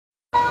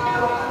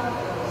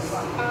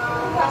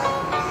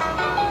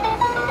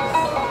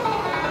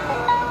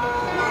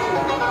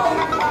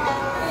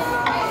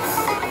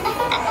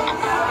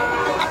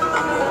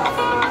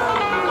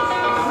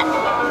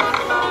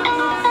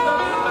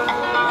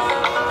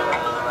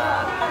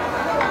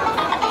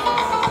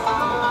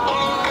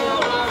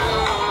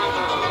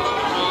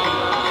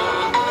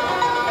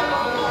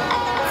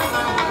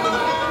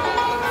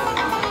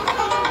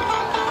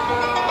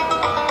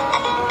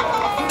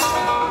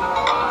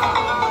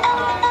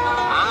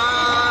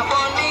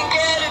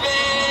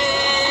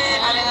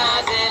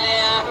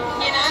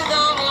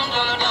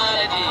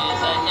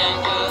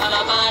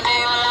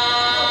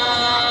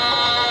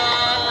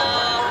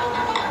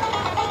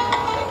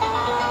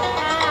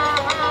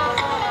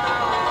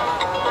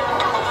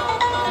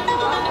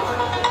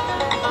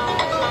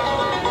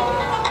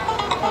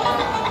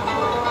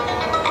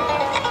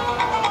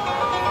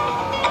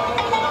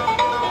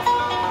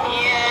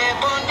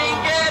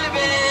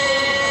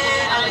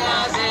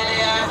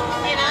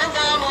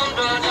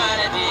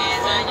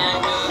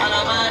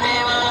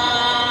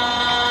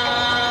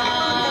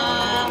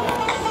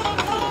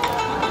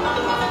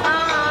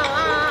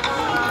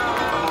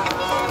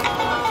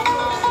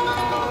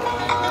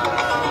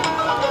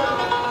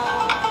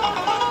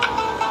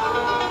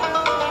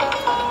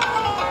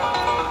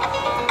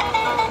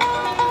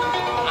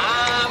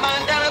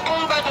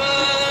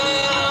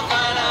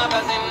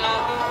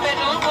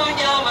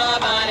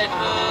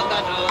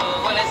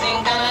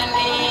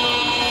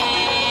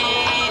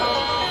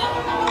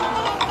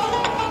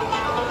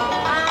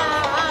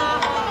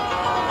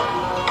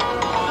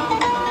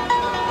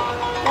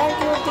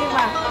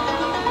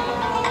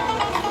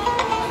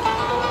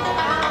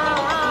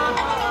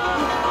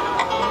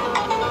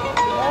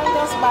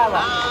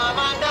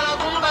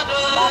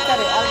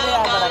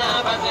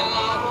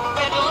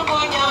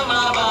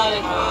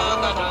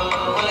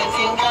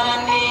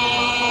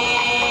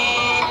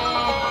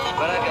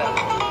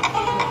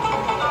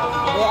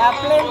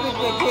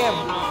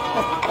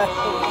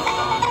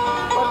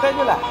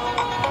Continue là.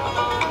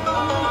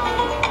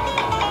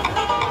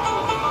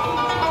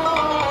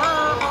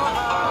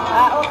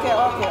 Ah, okay,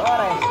 all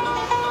right.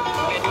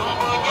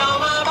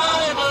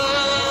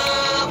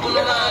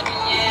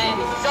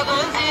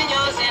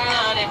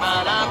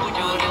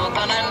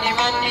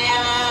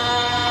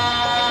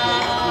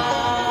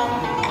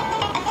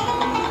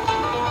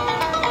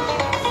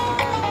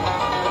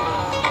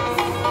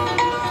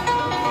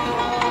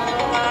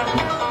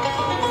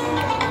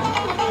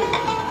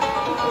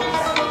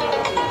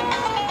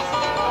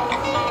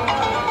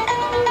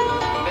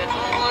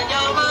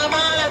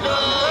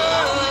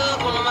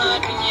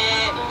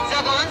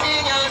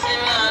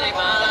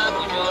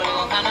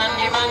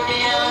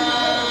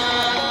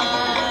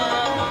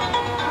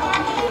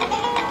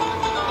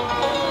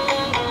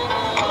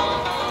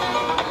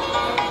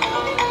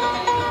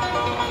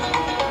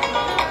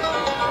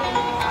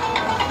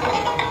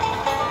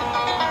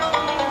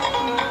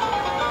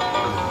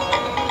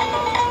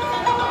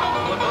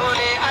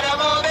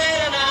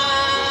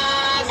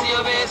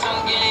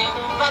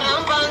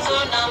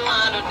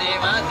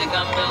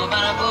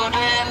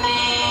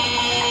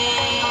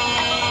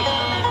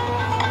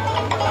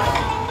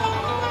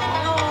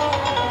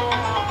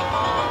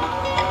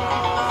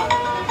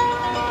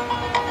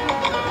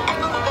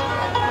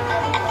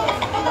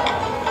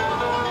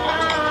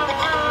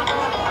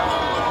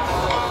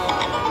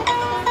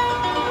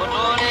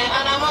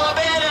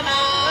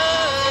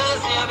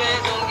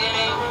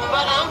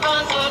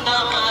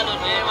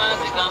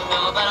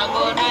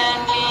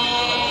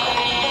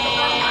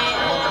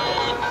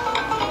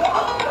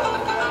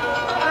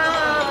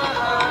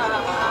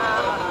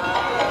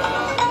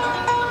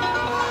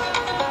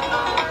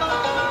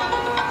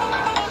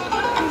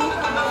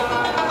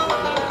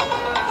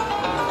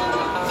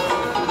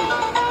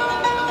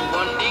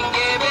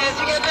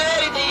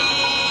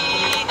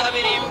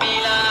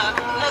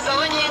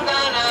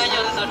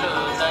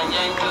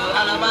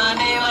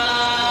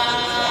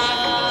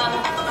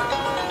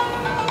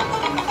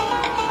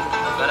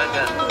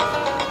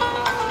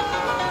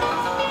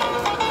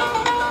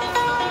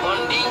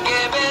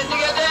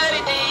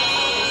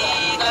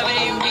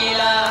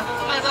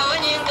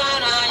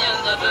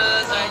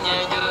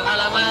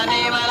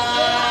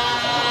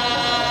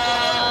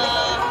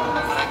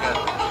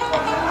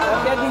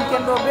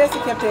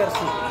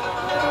 Tersi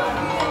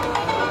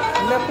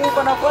le ku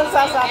kono kon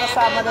sa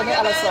madani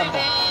ala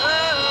sonda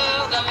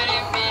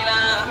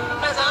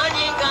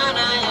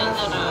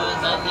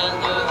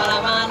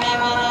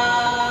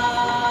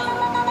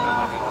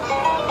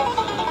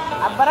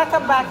abaraka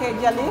bake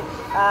jali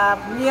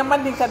ni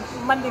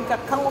mandinka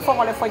kango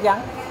fongole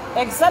fojang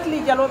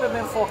exactly jalobe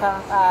men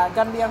foka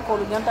gambian ko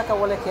lu nyanta ka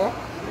wole ke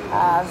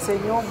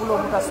senyo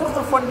bulo muta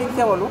surtout fondin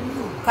kewolu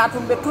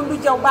katumbe tundu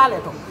jaw bale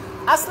to.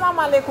 Assalamu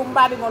alaikum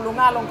badi ngolu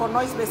ngalon ko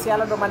no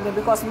special do man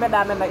because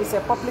medame na is a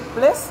public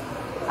place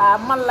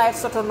man life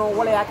soto no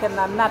wala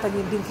yakenna nata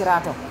ni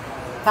dinkirato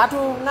katu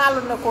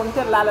ngalon ne ko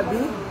tel lala bi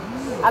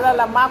ala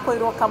la makoy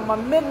ro kam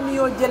men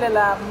niyo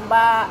jelela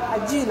mba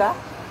ajila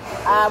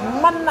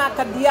man na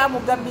ka diamu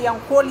gambiyan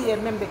koliye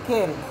membe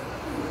kere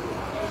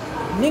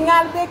ni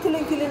ngal be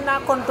kilin na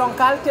konton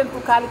kal tentu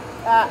kal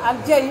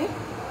aljeyi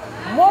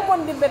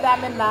momon dimbe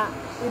damen na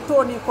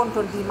itoni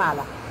konton di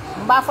mala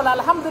mbafala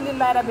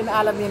alhamdulillah rabbil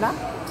alamin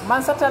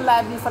man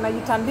satalla bi fana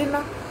yitandina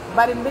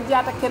bari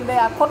mbejata kende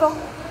ya koto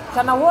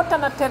kana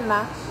wotana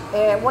tenna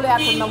wala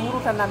yatuna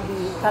muruta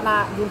nambi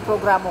kana din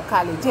programme o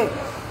kale je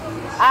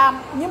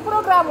nim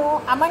programme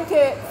o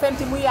amanke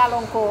fenti mu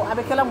yalon ko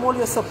abe kala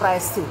molyo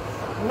surprise ti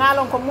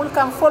ngalon ko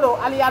mulkam follow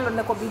ali yalon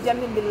ne ko bi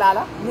jannin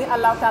billala ni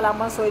allah taala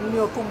man so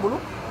niyo tumbulu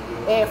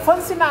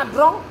fonsina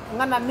drong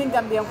ngana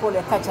ningam biyan ko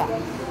le kacha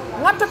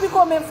ngato bi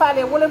ko men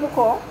faale wala mu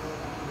ko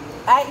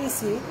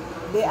IEC.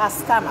 They are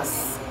scammers.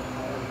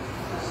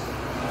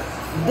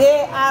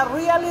 They are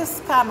really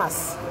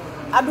scammers.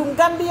 Adun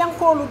Gambian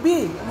kolu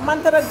bi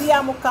mantara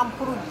diamu kam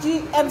pour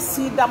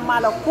GMC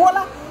damala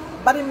kola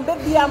bari mbe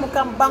diamu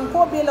kam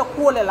banko be la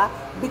kola la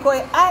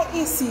because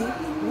IEC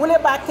wole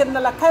ba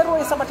kenna la kairo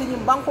e sabati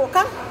nyim banko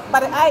kan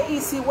bari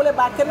IEC wole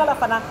ba kenna la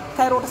fana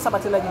kairo to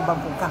sabati la nyim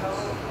banko kan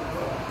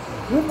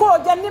nko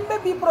jannimbe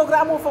bi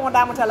programme fo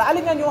damu tala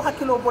ali nga ñoo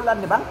hakkilo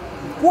bolande ban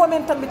ko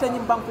men tambita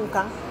nyim banko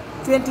kan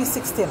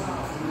 2016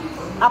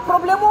 a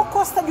problème o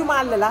costa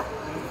jumalle la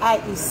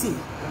IEC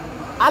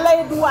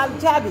alay duwal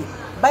jabi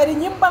bayri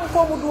nyim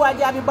banko mu duwa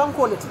jabi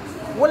banko leti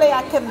wala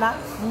ya kenna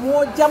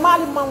mo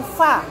jamali man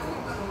fa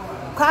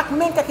kak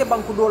men kake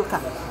banko dol ka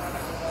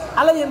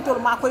ala yentol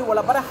ma koy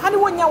wala bara hani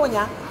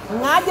wonya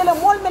ngajele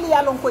mol mel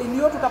yalon koy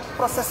niyotu ta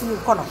process ni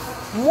kono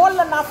mol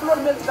la na flor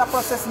mel ta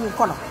process ni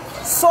kono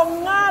so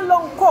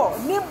ngalon ko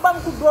ni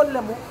banko dol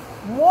lemu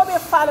mobe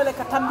falale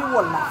ka tambi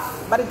wala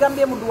bari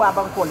gambe mu duwa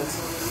banko leti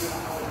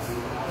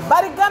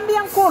bari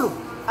gambian kolu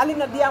ali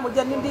nga diamu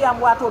janni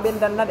diamu wato ben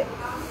danna de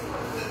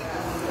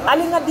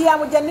ali nga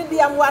diamu janni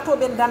diamu wato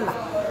ben danna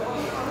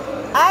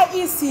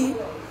IEC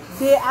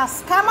they are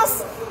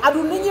scammers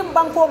adu ninyim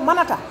banko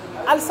manata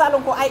al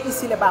salon ko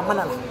IEC le ba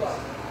manala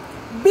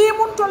bi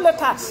mun tolle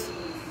tat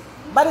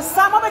bari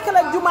sama be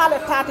kala jumale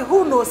tati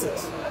who knows it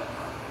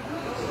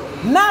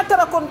na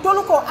tara kon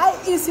tolu ko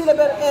IEC le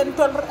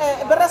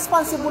be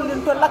responsible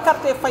din to la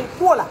carte fay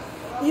kola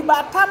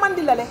iba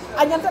tamandi lale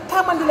anyanta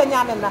tamandi la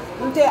nyamenna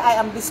nte I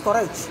am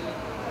discouraged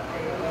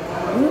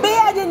mbe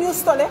aje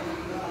news tole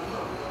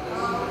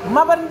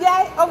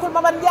Uncle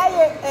Mabar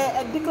Ndiaye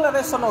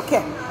declaration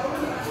okay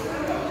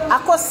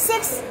ako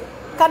 6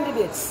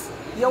 candidates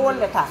yewol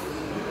leta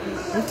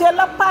nte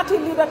la party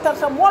leader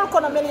tarta mol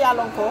kono mel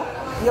yalon ko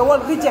yewol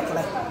reject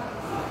la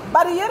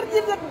barrière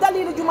reject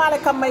dalil jumale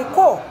kam may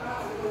ko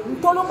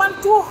ntolu man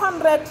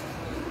 200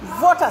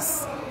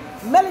 voters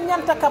mel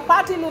nyanta ka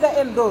party leader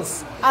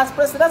endorse as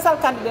presidential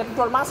candidate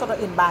ntol ma soto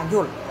in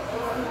Banjul.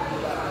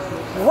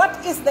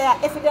 What is their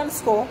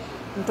evidence ko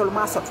ntol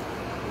ma soto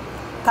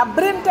ka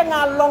brinte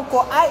nga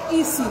lonko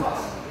IEC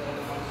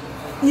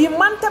yi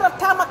mantara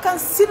tama kan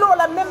silo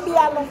la membi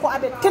ya lonko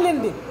abe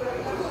telende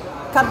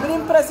ka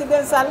brim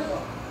presidential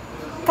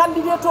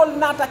candidate ol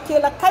nata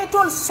kela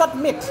kaytol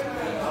submit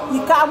yi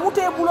ka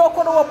mute bulo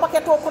ko do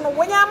paketo ko no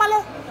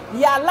wonyamale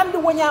ya landi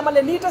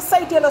wonyamale ni ta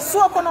sayte la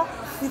so ko no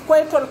yi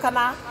koytol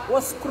kana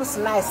was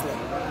scrutinized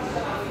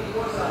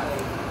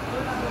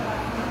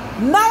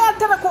naya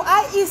tara ko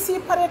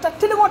IEC pareta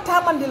tilingo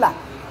tamandila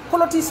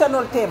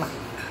politicianol tema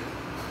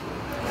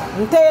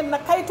nte na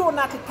kayto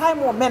nati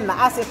time o menna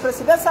as a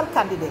presidential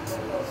candidate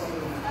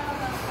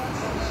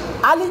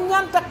ali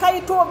nyanta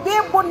kayto be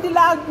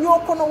bondila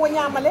nyokono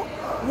wonyamale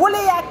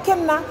wole ya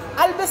kenna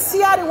albe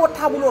siari wo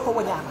tabulo to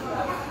wonyama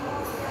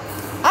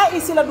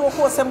IEC la do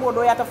ko sembo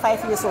do yata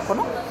 5 years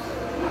kono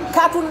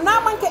katu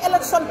namanke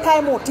election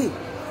time o ti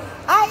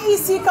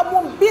IEC ka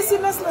mom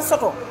business la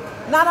soto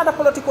nana da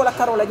politiko la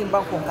karola nyim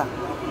bankonka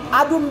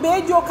adum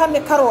bejo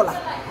kanne karola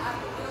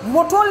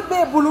motol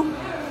be bulu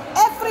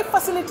every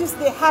facilities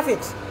they have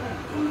it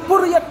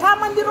pour ya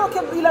tamandiro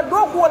ke ila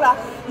dogola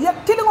ya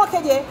tilingo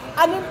keje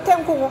anin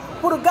tenko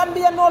pour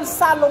Gambianol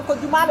salon ko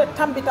jumale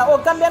tambita o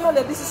Gambianol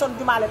le decision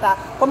jumale ta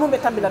ko mumbe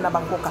tambila na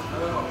bankoka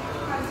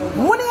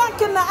muni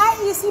yankina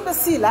IEC be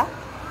sila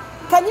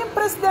kanyim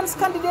president's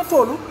candidate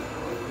olu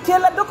ke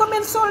la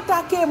document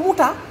solta ke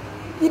muta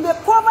ibe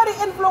cover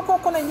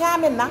envelope ko no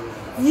nyamenna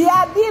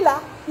ya dila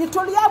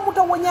itol ya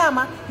muta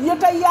wonyama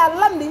yeta ya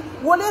landi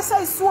wole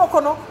say suwo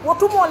kono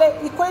wotumole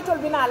ikoytol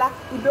binala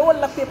ibe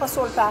wala paper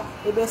solta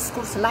ibe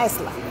schools nice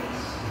la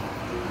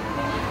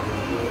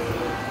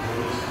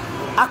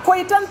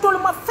akoytan tol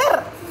ma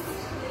fer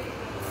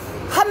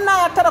hanna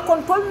ya tara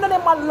kon tol nane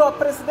mallo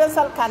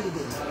presidential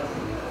candidate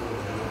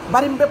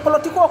bari mbe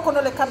politiko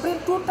kono le kabrin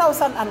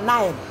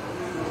 2009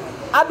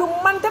 adu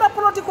mantera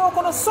politiko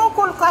kono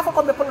sokol kafa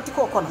ko be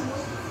politiko kono.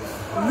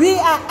 We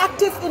are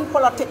active in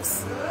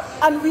politics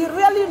and we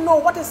really know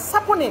what is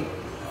happening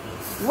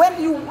when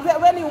you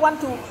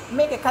want to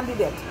make a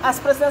candidate as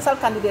presidential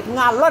candidate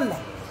ngalonne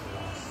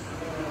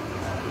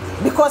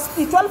because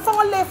itol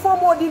fangole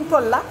fomo din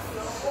tolla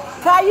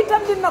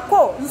kayitan din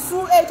nako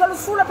nsu e tol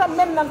sulata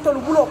men nan tol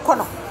bulo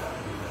kono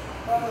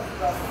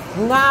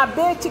nga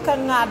be tika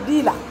nga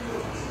dila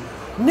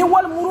ni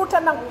wal muruta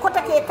nan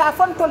kota ke ka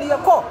fontol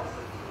yako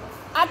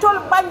atol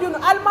banjun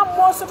alma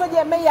mo soto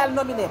je me yal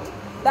nominate.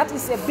 That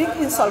is a big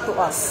insult to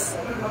us.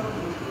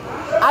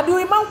 Adu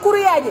imam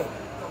kuriyaje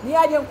ni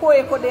aje ko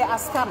e ko de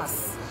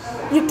askamas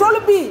itol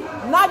bi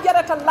na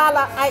jarata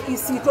lala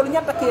IEC tol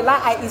nyanta ke la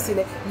IEC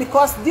le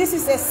because this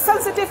is a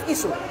sensitive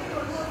issue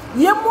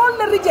yemol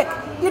le reject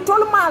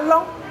itol ma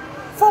long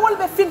fo wol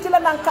be fintila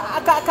nan ka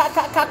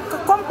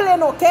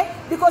complain okay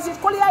because it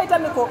kol ya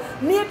itani ko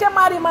ni te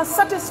mari man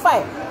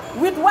satisfied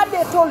with what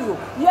they told you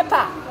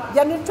yeta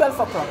janin 12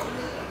 o'clock.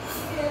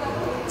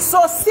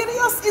 So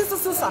serious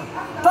institution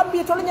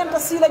tombi to nyanta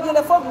sila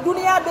jele fo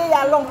dunia be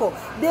ya lonko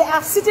they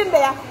are sitting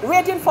there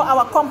waiting for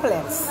our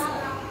complaints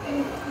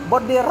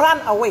but they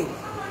ran away.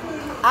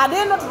 Are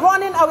they not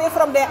running away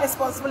from their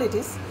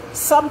responsibilities?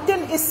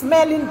 Something is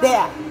smelling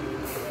there.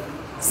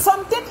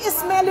 Something is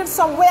smelling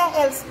somewhere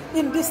else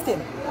in this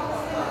thing.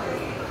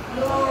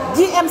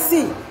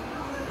 GMC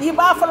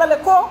iba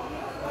folale ko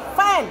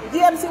fine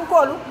GMC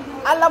kolu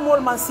alla mol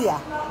mansia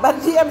but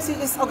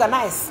GMC is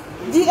organized.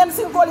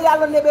 GMC kolu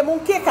yalo nebe mun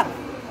kekan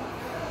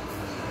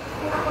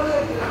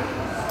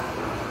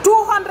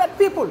 200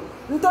 people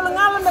ntol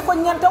ngalo ne ko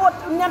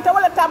nyanta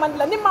wala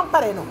tamandila ni mam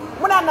pareno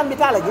muna nambi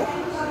talaje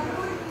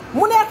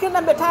mune ak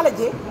nambe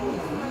talaje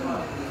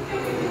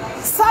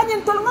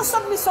sanyin tol nga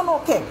submission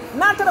okay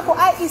nantara ko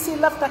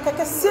IEC lafta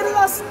ka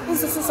serious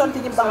institution ti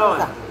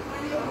bangoka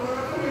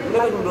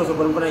lebe dum do so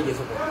bon bana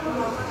jeso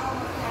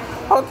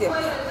okay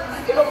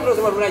iko do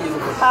so bon bana jeso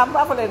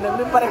ba fa le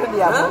ni pare ko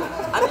diamo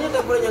ani te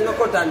ko nga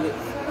contane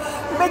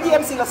be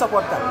GMC la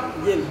support ka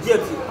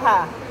GMC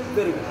ha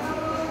very good.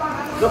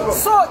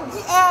 So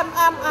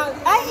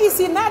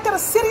IEC natar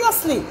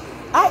seriously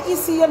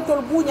IEC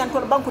yentol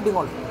buñantol banku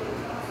dingol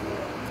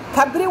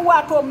kabri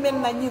wato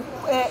men na ni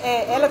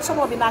election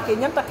o binake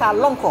nyanta ka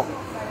lonko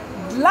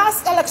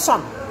last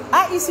election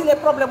IEC le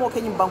problème o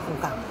ke nyim banku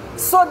kan.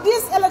 So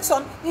this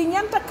election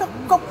inyanta ka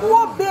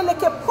kuo bele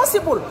ke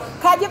possible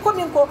kaje ko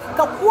min ko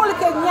ka kuo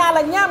ke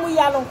nyala nyamu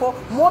yalon ko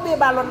mobe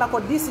balon nako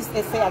this is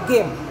a fair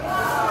game.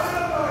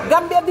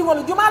 Gambia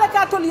dingol jumala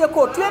ka toliye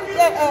ko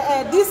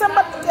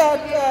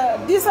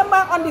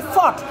December on the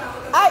 4th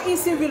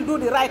IEC will do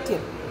the right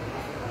thing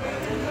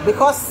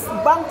because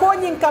banko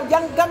nyin kam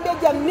Gambia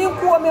jan nin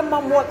kuo men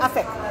mamol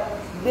affect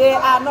they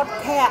are not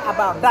care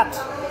about that.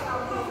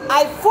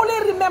 I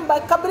fully remember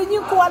kabri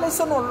nyin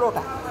coalition on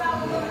lota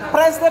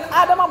President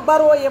Adama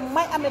Barrow ye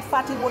may amet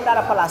fati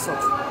bundara palasot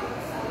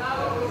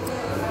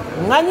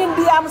ngani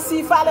ndiam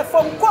si fale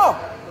fonko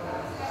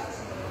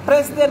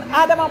President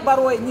Adama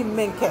Barrow ni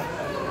menke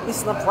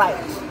it's not right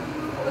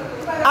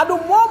adu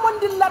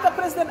momon dillata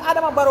President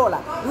Adama Barrow la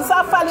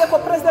nsa fale ko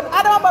President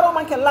Adama Barrow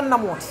manke lanna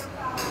moti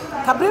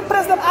kabri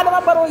President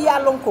Adama Barrow ya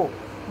lonko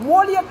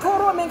moli e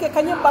toro menke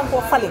kanyim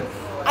banko fale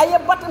aye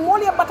bat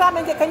moli e bata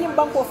menke kanyim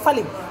banko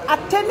fale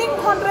attending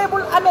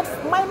honorable amet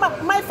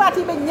may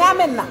fati be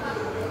nyamenna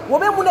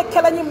wobe mune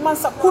kelani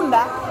mansa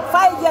kunda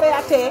fay jere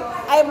ate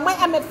ay may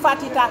amet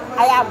fatita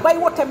aya bay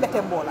wotembe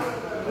tembola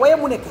waye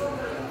muneke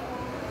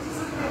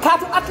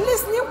katu at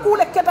least ni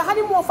kule keta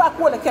hani mo fa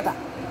kule keta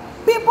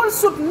people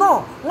should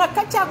know nga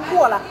kacha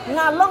kola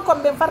nga lonko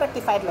be fa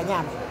rectified la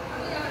nyame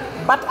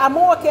but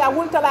amo ke a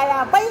wultala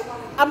ya bay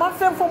amam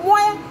fem fo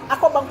moyen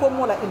ako banko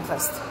mola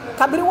interest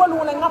kabri wolu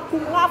wala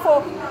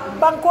ngafo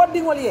banko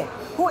dingoliye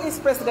who is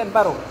President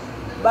Barrow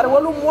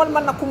wolu mol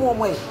man na kumo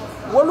moy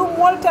wolu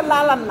molte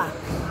lalanna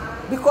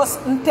because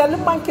until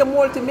manke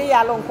molti me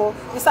yalon ko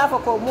isafa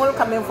ko mol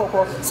kamen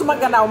foko suma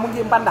ganaw mu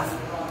ngi mbanda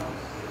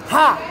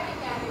ha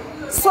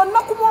so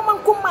nakumo man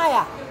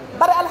kumaya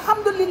bare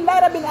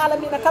alhamdulillah rabbil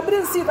alamin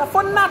kabrin sita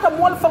fonnata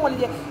mol fangol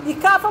je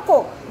ikafa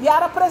ko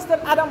yara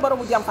President Adam Barrow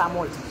mu jamfa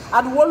molti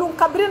ad wolum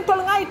kabrin tol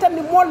ngay tan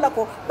ni mol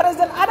lako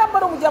President Adam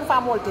Barrow mu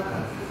jamfa molti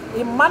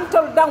e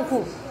mantol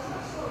danku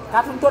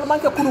katun tol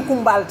manke kunu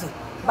kumbalti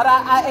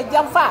bara e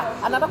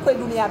jamfa anata koy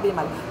dunia be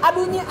mal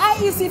adu ñi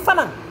IEC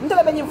fanan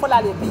ndele be ñim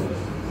folale bi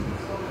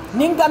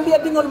nin Gambia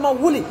dingol ma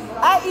wuli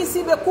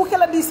IEC be ku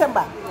kala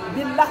December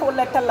billahi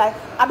wala taala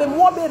abe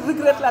mobe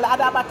regret la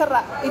ada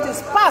batara it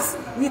is past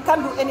we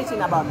can't do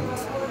anything about it.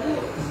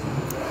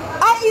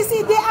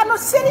 IEC they are not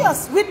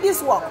serious with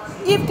this work.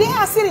 If they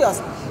are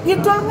serious it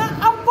will nga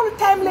ample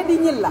time le di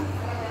ñilla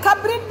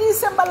kabrin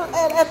December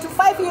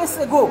 5 years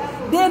ago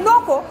they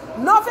know ko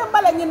November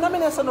la ñi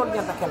nomination ol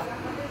ñanta kala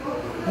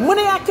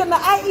mune yakena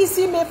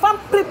IEC me fam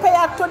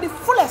prepare to the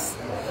fullest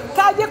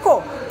kaje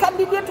ko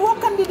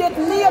candidate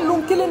ni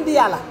lum kilindi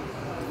yala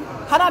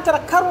hana tara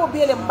karo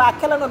bele mba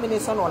kala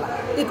nomination ola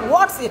it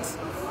works it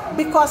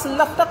because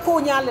lafta ko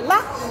nyale la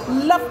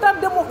lafta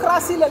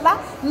democracy la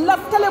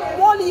lafta le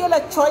moli yela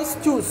choice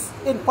choose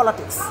in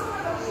politics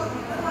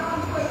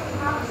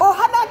o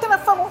hana tara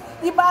fango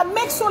iba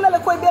make sure la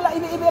ko bela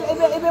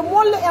ibe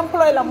moli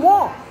employ la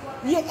mo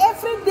ye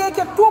every day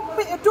ke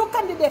two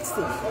candidates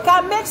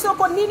can make sure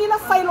ko nini la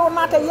file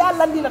nata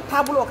yalla ndi la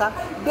tableau ka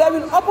they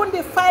will open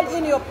the file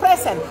in your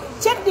presence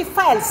check the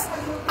files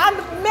and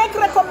make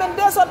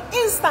recommendation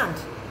instant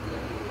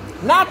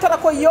na tara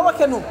ko yowa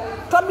kenu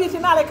tombiti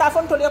nale ka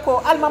fon tole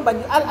ko alman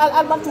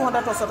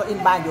 200 to soto in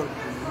Banjul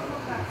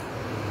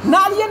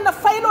na yen na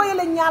file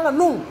yele nyala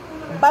num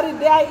bari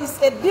there is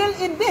a deal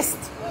in this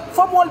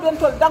fomol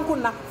bentol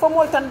dankunna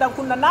fomol tan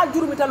dankunna na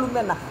jurumita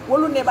lumenna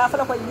wolu ne ba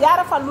fala ko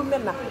yara fa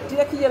lumenna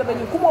Tida Kijera be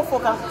ni kumo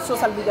foka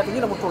social media to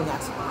ni mo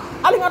toñati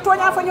ali nga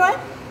toña fa ñoy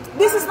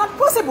this is not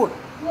possible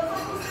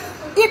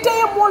ite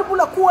mol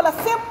bula ko wala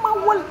femma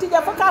wol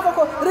tija fa ka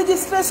ko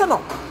registration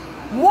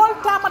mol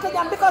tamata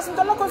jam because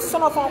ndolo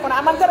constitution of ko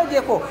amal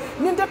garaje ko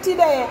min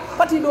tettide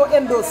partido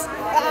endorse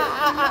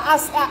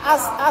as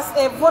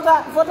a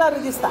voter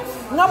register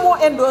ngamo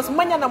endorse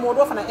manyana mo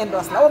do fana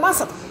endorse la o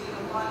mansato.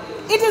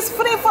 It is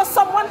free for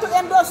someone to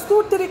endorse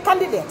 2-3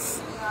 candidates.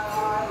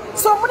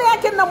 So mune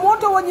yake na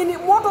moto wanyini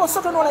moto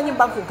soto no la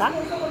nyimbanku kan.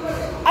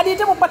 Adi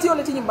te mo patio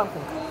le ti nyimbanku.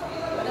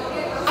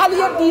 Ali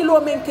yo dilo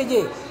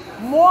menkeje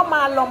mo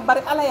ma lom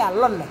bari ala ya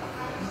lonne.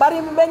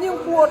 Bari mbenyin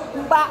ko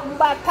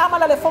mba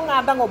tamala le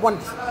fonga dango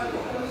bondi.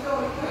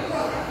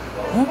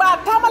 Mba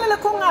tamala le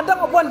ko nga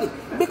dango bondi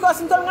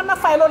because ndol ngana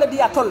faylo le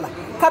dia tolla.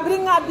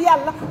 Kabringa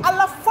dialla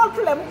alla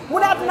folklem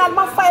muna nal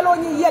man faylo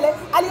ni yele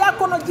ali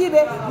akono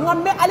jibe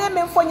ngamme ali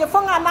men fonye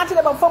fonga nati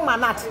le ban fonga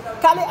nati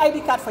kale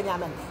ID card fo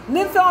nyamen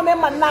nin fe o men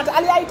man nati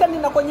ali ay tan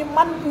ni ko ñi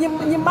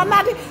man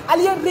nati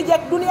ali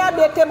reject dunia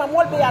be tema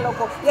mol be yalo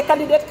ko ye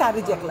candidate ka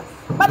reject la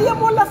bari ye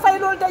mol la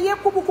faylo ta ye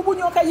kubu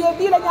nyoka ye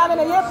bi la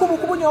nyamen ye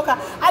kubu nyoka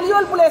ali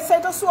yol bule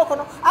seto suo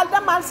kono al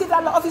damal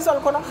sita la official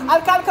kono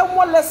al kalka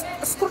mol le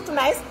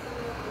scrutinize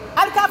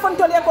alka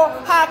fontole ko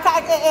ha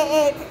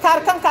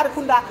kar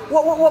kunda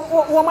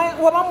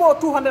woma mo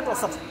 200 to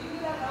sot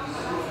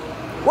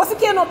wasi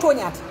keno to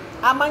nyati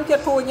amanke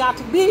to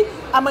nyati bi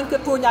amanke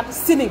to nyati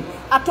sining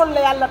atolle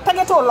yalla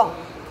tageto long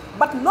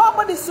but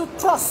nobody should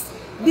trust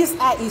this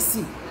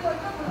IEC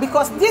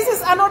because this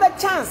is another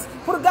chance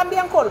for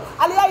Gambian call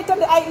ali ay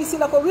tande IEC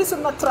la ko we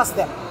should not trust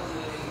them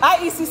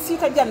IEC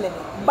sita janne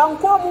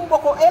banko mum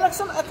boko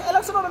election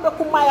be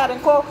kumayaren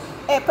ko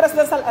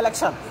presidential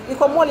election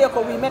iko mole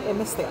ko we made a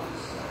mistake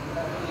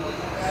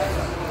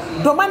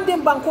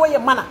demanding banko ye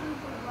mana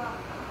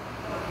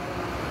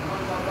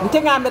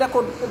ntenga amere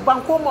ko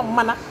banko mo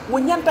mana wo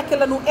nyanta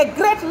kala no a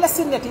great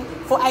lesson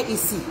for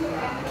IEC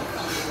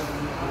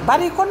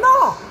bari ko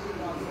no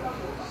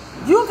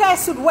you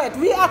guys should wait.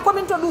 We are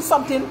coming to do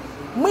something.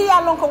 We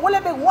are long wole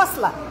be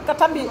wasla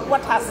katambi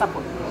what has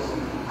happened.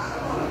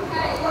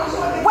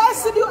 Why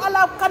should you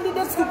allow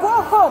candidates to go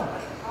home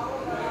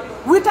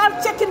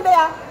without checking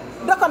their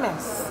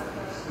documents?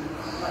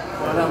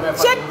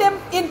 Check them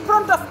in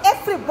front of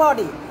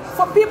everybody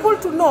for people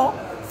to know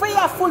for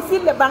you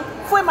fulfill the bank,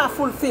 for you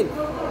fulfill.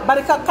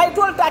 But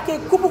kaitol take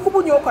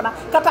kubu nyokona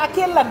kata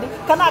kelandi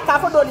kana ka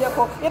fa doli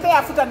ko ite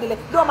ya futandile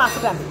do ma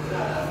futandi.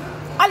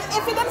 Al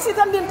evidence is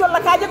on the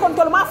kaje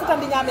control ma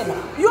futandi nyamena.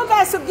 You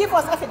guys should give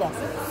us evidence.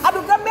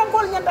 Adu Gambian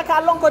kol nyanta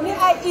ka lonko ni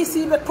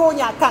IEC be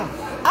tonya kan.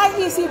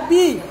 IEC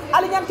B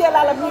alignante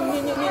la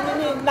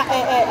na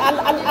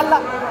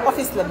alla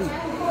office la B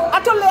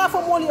atole ya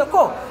fo moli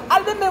ko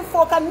albe men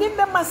fo kan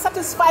nimbe man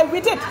satisfied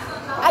with it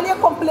ali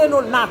complain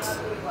or not.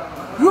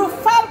 You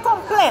file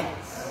complaint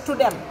to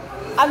them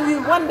and we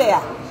went there.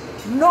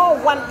 No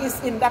one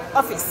is in that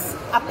office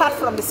apart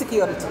from the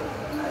security.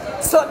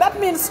 So that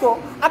means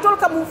so atol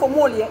ka move for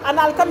moli and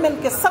al ka men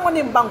ke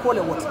sangonim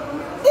bankole wot.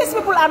 These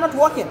people are not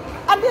working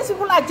and these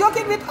people are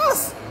joking with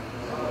us.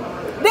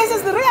 This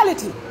is the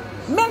reality.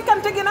 Men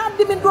kan tegena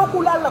dimin do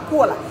kula la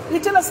kola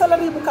itela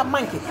salary buka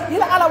manki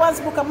ila allowance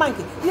buka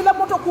manki ila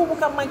moto ku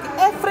buka manki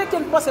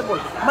everything possible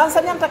man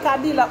sa nyanta ka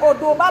dila o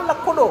do balla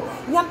kodo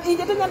nyan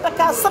ijete nyanta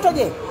ka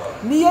sotoje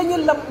ni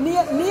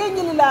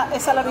yenyil la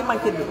salary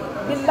manki bi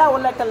billahi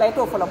wallahi taala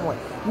to fola moy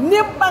ni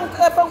bank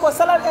e fanko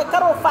salary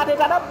karo fate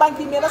tada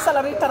banki me la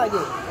salary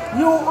taraje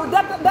you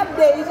that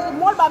day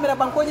mol ba mera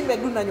banko ni be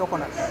dunna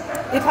nyokona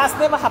it has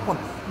never happened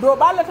do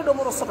balla to do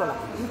moro sotola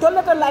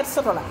ntollata light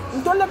sotola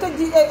ntollata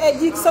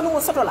ji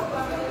sanu sotola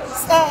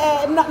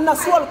na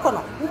suol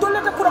kono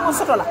ntollata kurango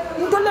sotola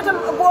ntollata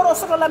boro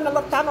sotola na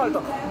loptanol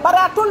to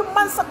baratol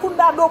man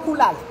sakunda do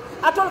kulal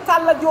atol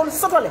kala jol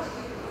sotole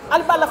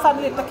albala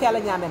family takela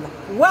nyamena.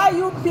 Why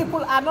you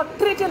people are not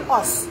treating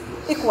us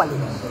equally,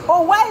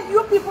 or why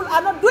you people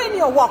are not doing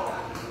your work?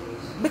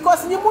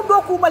 Because ni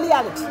mundo ku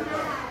reality.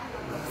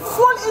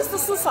 Full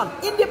institution,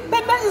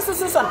 independent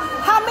institution.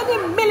 How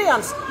many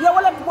millions you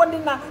will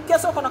bonding na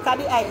keso kono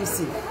kadi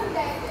IEC?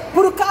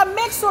 Pour ka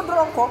make so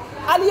dronko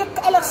ali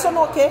election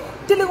oke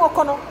tilingo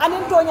kono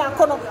anintonya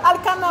kono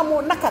alkana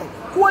mo nakari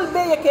kuol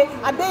beyeke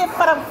abe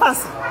param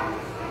fansi.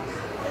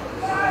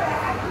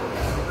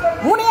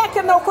 Mune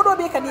yake na kodo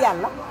be kadi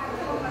yalla.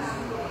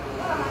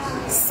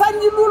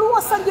 Sanjilulu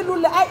wa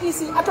sanjilulu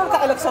IEC atol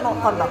ka election o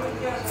conduct.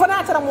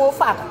 Fona tara mo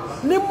fata.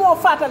 Ni mo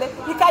fatale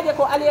ikaje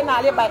ko aliena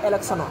ale by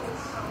election.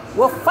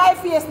 Wo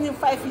 5 years ni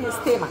 5 years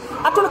tema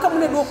atol ka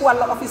mune do ko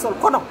wala official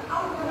kono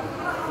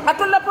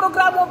atol la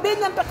programme o be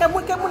nyanta ka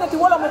muke munati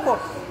wala mako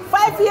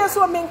 5 years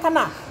o men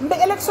kana mbe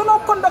election o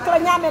conduct la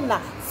nyamen na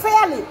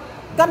fairly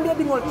Gambia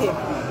di ngol tema.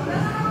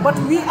 But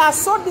we are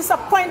so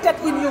disappointed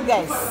in you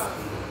guys.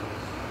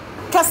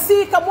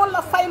 Kasi ka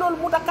molla failol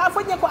muta ka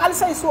fanye ko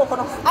alsay so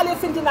kono ale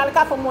fintinal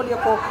ka fa molye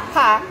ko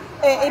ha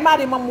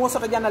imari mam mo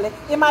soto janale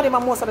imari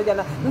mam mo soto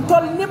janale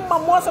ntol nimma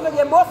mo soto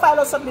je bo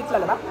failo submit la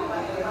ba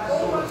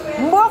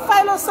mo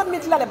failo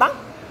submit la ba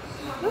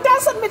nda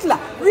submit la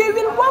we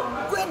will work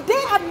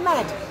day and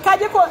night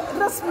kaje ko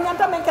res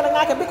nyanta men kala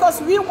ngake because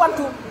we want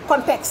to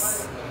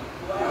context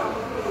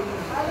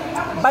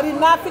bari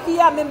nafiki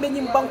ya men be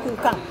nyim banku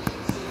kan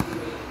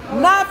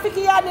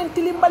nafiki ya nen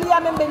tilimbali ya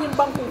men be nyim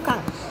banku kan.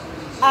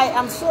 I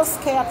am so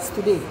scared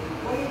today.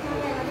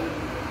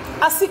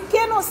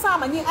 Asikeno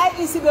sama ni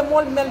IEC be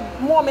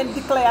moment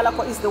declare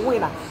like is the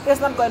winner. It's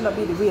not going to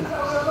be the winner.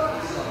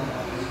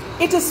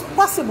 It is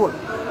possible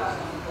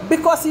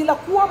because ila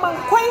kuwa man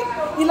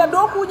koi ila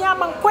doku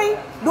nyaman koi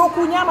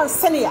doku nyaman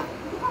senior.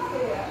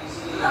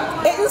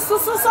 A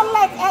institution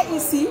like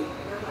IEC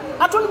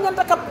atuli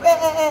nyanta ka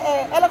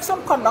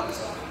election conduct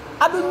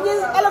adu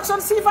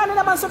election sifane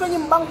na man soto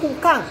nyim banku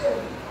kan.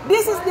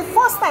 This is the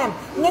first time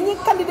ngani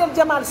candidate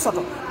Jamal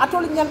Soto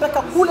atoli nyanta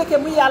ka kule ke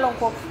mu yalon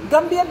ko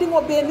Gambia dingo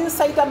be ni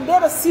saytam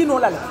be sino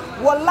lale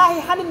wallahi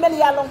hani mel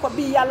yalon ko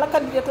bi yalla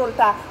candidate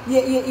olta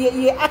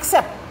ye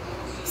accept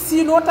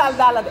sino tal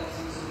dala de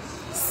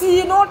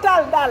sino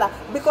tal dala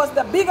because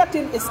the bigger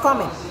thing is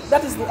coming,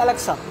 that is the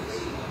election.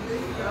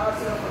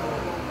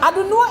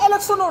 Adu no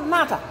election o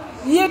nata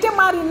yete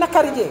mari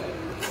nakarije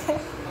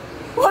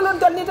wolon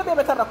ton ni to be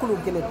betara kulum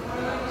kelen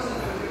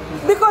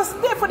because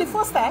there for the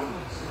first time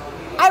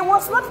I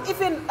was not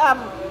even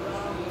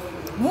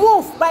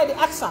moved by the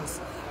actions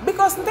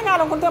because nothing I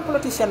don't contain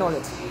politician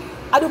knowledge.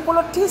 I do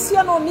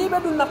politician or neither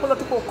do na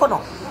political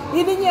kono.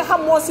 Ini nye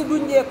hamosi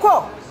dunye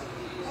ko.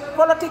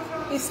 Politics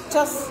is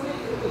just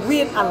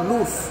win and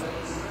lose.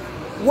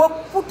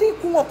 Work puti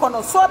kungo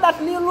kono so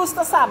that ni lose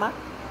the sama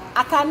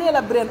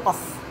akanela brain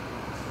off.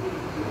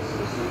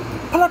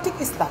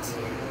 Politics is that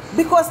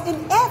because in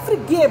every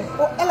game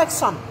or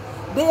election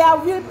there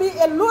will be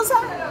a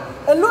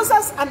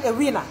losers and a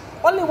winner.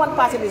 Only one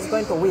person is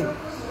going to win.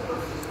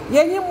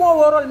 Yenyi mo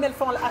worol mel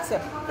fong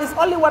accept. It's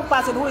only one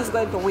person who is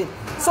going to win.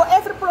 So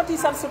every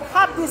politician should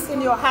have this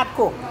in your heart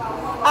core.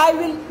 I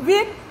will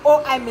win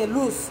or I may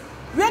lose.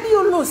 When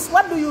you lose,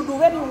 what do you do?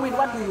 When you win,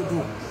 what do you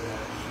do?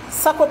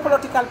 Sako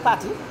political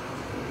party.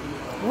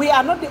 We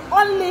are not the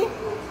only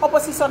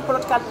opposition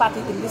political party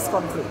in this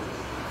country.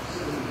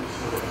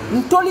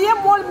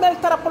 Ntoliye mol mel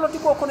tara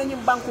politiko kono nyim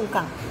banku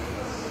kan.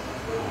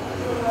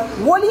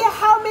 Woliye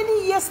how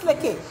many years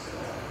leke?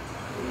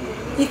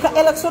 Ika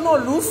election or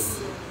lose?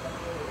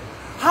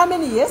 How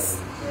many years?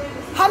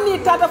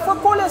 Hani tata for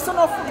coalition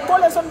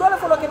dole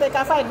for lokete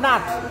ka fay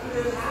nat.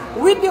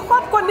 With the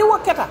hot ko ni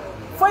woketa.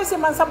 Foi se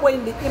man sabo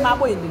indi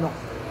imabo indi no.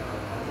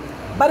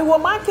 Bari wo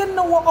maken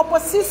no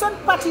opposition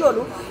party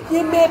yolu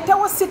me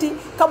tawo city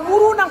ka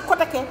muru nan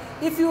kotake.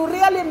 If you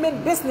really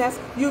mean business,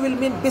 you will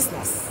mean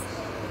business.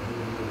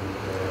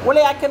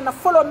 Wole yaken na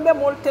follow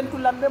memol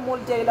tentula memol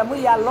jeyla mu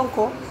ya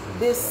lonko.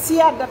 They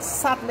share that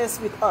sadness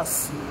with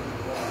us.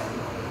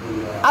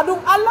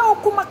 Adum Allah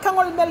kuma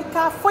kangol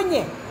melka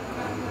fonye.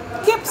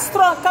 Keep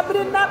strong.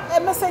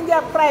 Kabrina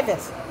messenger private,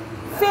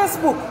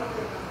 Facebook,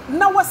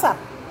 na WhatsApp,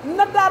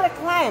 na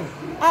direct line.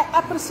 I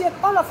appreciate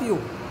all of you.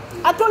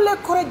 Atole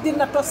courage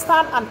dinner to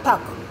stand and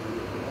talk.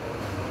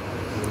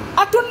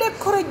 Atole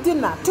courage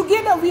dinner.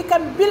 Together we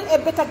can build a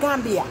better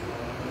Gambia.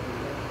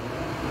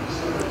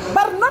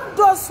 But not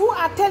those who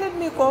are telling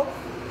me,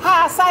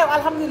 "Ha, Sayo,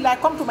 Alhamdulillah,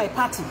 come to my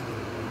party."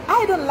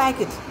 I don't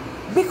like it.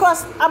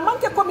 Because among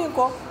the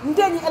community,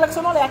 ndeni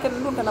election ole yake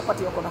ndunta na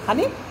party yoko na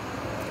hani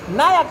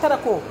na ya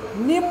tarako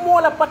ni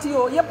mola party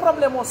yo ye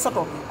problem o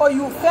soto or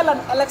you fail an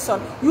election,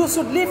 you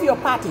should leave your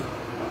party.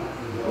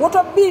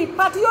 Woto bi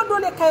party yo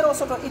dole kairo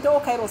soto ite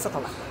o kairo soto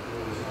la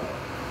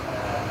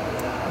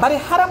bari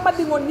harama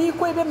dingo ni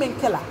ko be men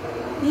kela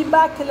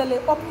iba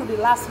kelele up to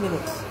the last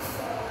minute.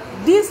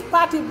 This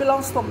party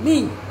belongs to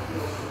me.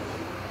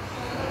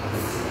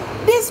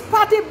 This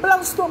party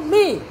belongs to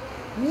me.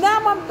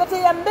 Nama bete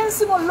ya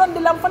bensingo londi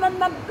lamfana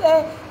na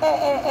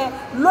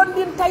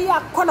londin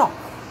taya kono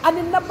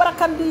ani na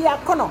barakandi ya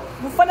kono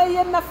mufana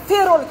yenna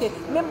ferol ke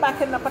memba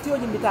ken na patio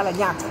nyimbitala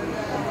nyaata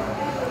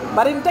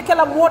bari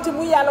ntekela moti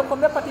mu yalo ko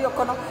be patio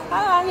kono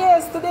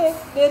yes today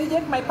they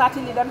reject my party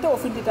leader nte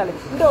ofinditale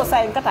ndo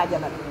sa en kata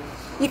janal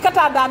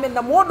ikata damen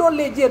na modol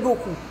le je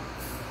doku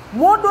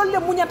modol le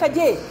munyata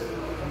je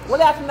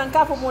wala atnan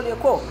ka fo mole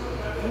ko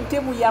nte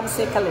mu yam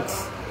sekalet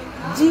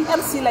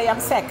GMC la yam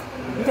sek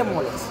nte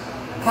molet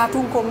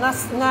katun ko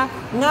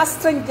ngas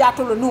strength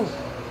jatolo num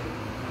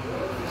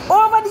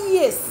over the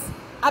years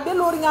abe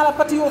lori ngala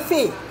patio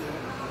fe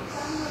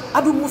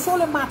adu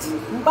musole mat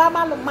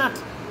mbama le mat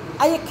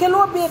ay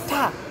kelo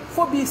beta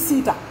fo bi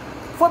sita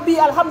fo bi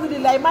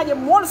alhamdulillah maje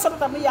mol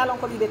sotata mi yalon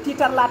ko be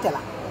titar latela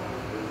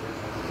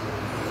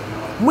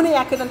mune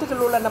yakene tete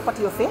lola na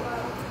patio fe.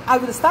 I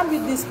will stand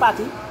with this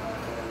party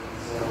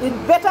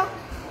in better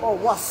or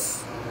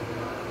worse.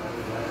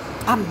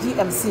 I'm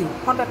GMC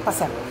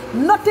 100%.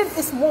 Nothing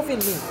is moving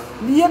me.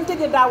 Niente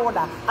de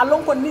dawoda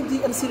along ko ni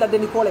GMC la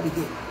deni ko le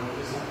bige.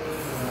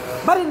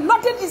 But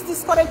nothing is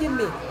discouraging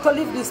me to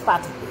leave this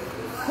party.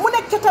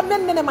 Mune keta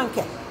men nene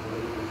manke.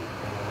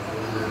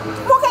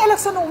 Moka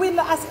election win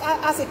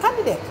as a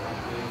candidate.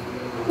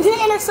 Ni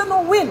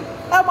election win,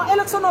 ama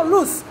election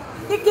lose.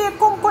 Ike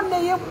kon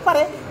ne ye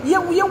pare ye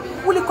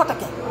wuli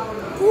kotake.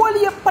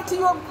 Woli ye parti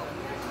yo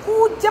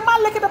who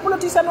jamal like the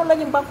politician on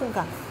Lanyim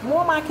Bankunka,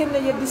 more can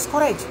they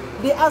discourage.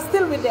 They are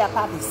still with their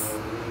parties.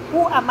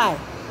 Who am I?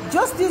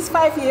 Just these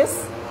 5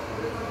 years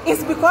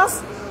is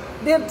because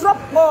they drop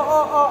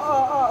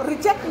or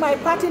reject my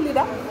party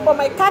leader or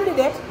my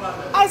candidate.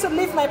 I should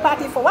leave my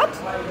party for what?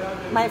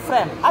 My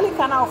friend, Ali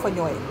Kana of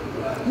Nyoy.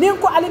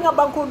 Ninko Alinga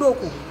Banko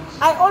Doku.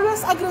 I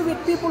always agree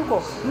with people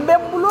go.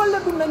 Mbembulo le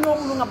du na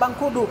nyom nga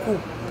Banko Doku.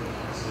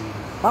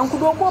 Banko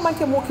Doku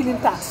manke mo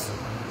killing tax.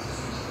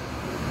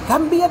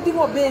 Gambia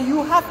Dimobe,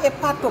 you have a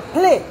part to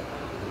play.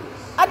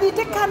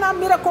 Adite kana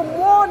miracle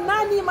more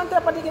nani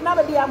mantra patiki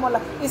nabe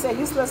diamola is a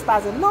useless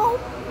person. No.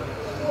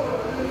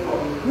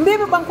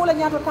 Maybe bankola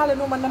nyato tale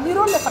no man na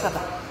miro le patata.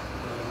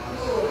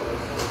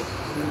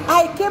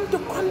 I came to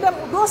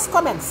condemn those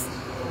comments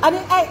and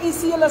I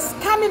is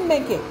scamming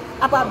menke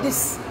about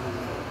this.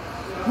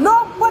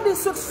 Nobody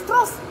should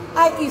trust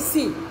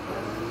IEC.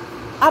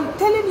 I'm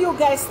telling you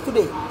guys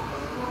today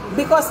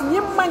because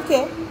nyim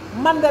manke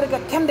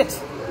mandarga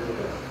candidate.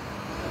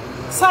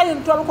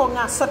 Sayin tol ko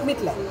nga submit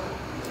le.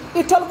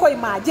 Itol ko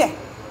imaje.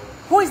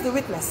 Who is the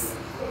witness?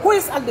 Who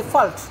is at the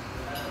fault?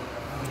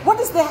 What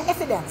is their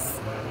evidence?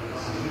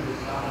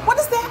 What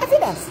is their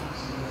evidence?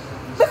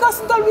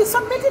 Because until we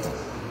submit it.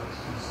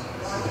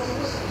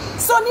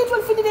 So need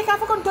will finish the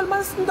kafa kon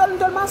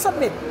tolman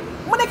submit.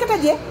 Mune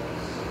keta je.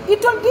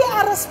 Itol they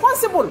are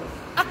responsible.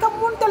 Aka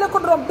muntele ko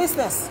drum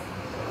business.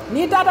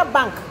 Ni data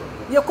bank.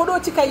 Ye kodo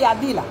chika ya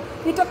dila.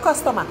 Ita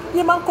customer,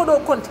 you man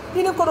kodo count,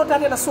 you need kodo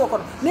tari la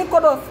suokon, ni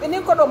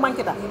kodo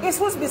manketa. It's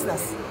whose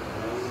business?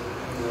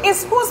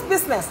 It's whose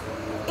business?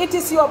 It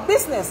is your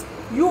business.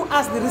 You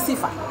as the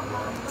receiver.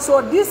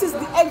 So this is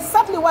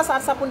exactly what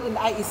has happened in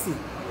IEC.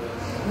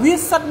 We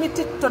submit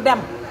it to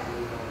them.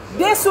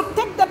 They should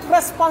take that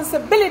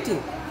responsibility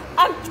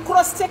and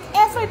cross-check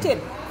everything.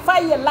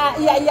 Fire la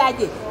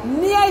yaje.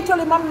 Niya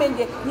itoli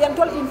mammenje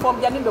yentol inform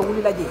janin be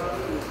wuli laje.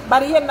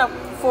 Bari yenna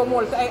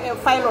formal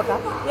filota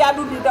ya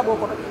do di dabo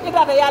ko.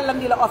 Itata ya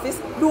landi la office.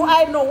 Do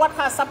I know what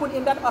has happened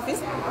in that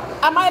office?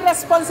 Am I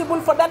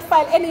responsible for that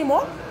file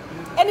anymore?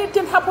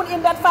 Anything happen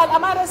in that file,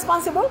 am I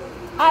responsible?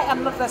 I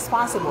am not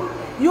responsible.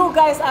 You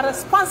guys are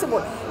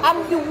responsible.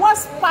 And the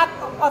worst part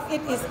of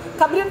it is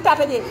Kabrin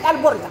Tataje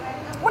Alborita.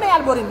 What are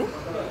Alborindi?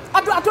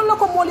 Atu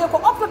loko molio ko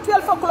up to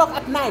 12 o'clock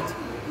at night.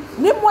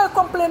 Ni moy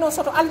complain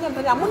soto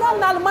aliantanya muna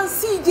nal man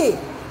CJ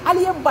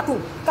aliyem batu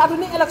kadu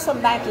ni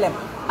election night lem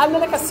al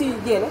neka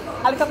CJ le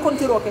al ka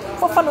kontiroke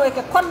fo fano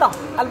ke kondo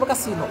al baka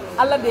sino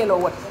alla de lo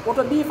wat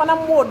woto bi fana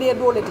mo de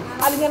doleti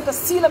alianta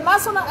sila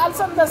national al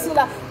sanda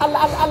sila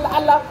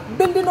alla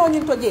bendino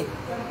nyin to je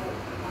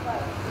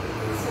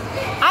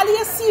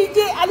aliye CJ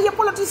aliye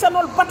politician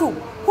ol batu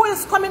who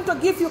is coming to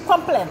give you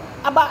complaint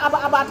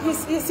about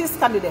his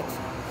candidate.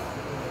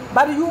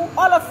 But you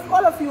all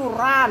of you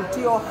ran to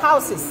your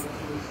houses.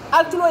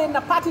 Altulo in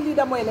the party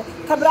leader moele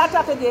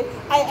kabrata taje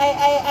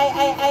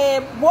I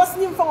boss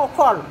nim for a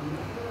call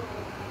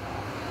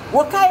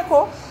wakay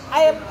ko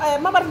ay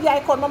Mamar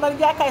Njie call Mamar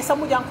Njie kay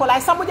Samujang call ay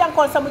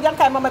Samujang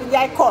kay Mamar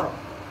Njie call.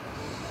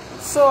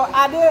 So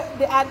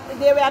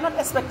they were not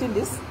expecting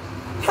this,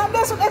 and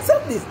they should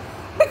accept this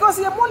because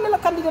you more little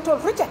candidate will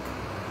reject.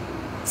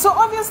 So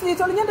obviously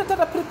to nyande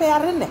tata prepare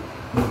rene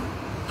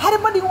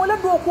haribadi wala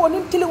do ko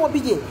nim tilingo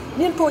bije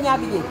nin to nya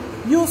bije.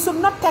 You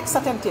should not take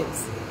certain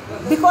things.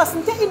 Because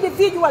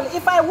individual,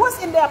 if I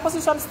was in their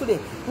positions today,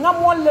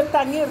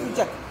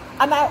 reject.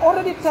 And I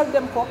already tell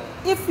them,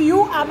 if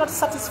you are not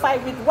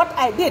satisfied with what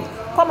I did,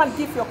 come and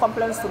give your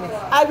complaints to me.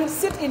 I will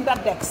sit in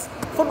that desk.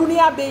 For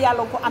Dunia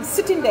Beyalonko, I'm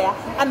sitting there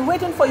and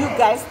waiting for you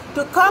guys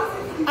to come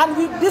and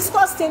we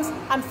discuss things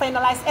and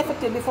finalize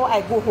everything before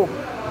I go home.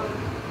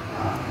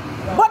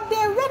 But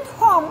they went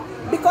home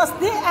because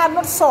they are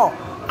not sure.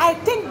 I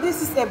think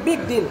this is a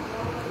big deal.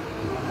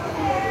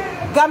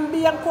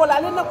 Gambian kola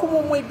alena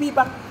kumo moy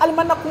biba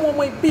almana kumo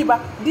moy biba.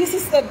 This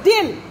is a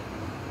deal.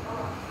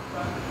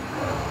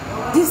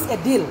 This is a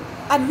deal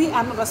and we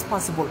are not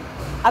responsible.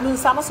 Anun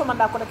sama so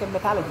manda ko nek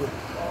metala je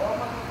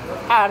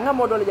nga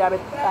modol jabe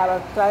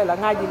try la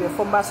ngaji be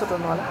fomba soto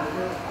nola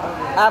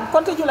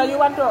continue la you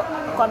want to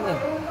come in.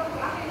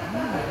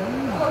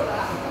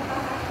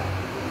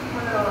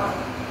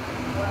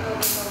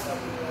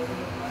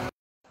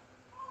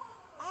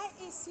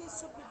 IEC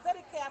should be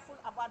very careful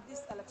about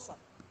this election.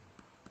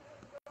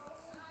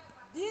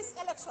 This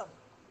election,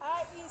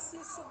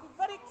 IEC should be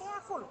very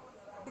careful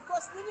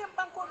because Ninian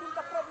Banko will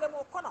the problem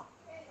of Kono.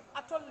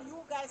 I told you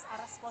guys are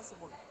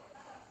responsible.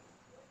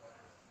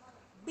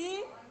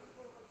 B,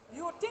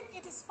 you think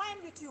it is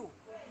fine with you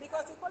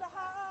because you call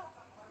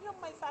you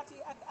my fatty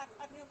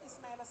at you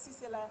Ismaila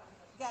Sisela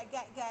guy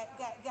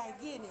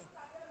Guinea.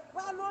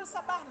 Well, Lord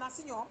Sabah na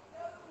sinyom,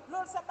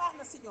 Lord Sabah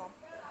na sinyom.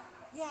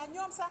 Yeah,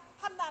 nyom sa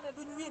hamna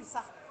dun win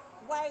sa.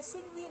 Why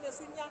soon win a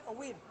soon yanka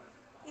win?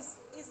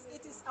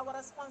 It is our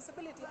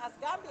responsibility as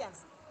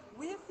Gambians.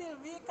 We feel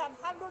we can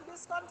handle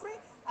this country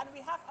and we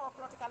have our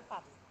political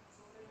party.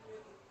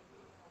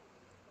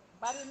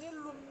 Bari ni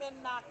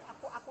lumena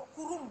ako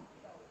kurum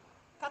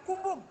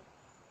kakumbum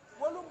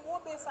wolum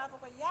mobe sa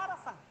ko yara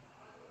fa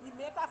ni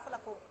meta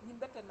fala ko ni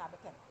beten na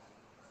beten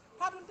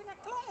kadun tinga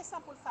clear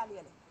example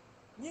faliele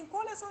ni ko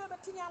le so be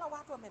tinyala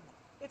wato men.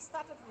 It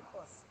started with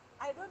us.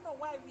 I don't know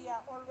why we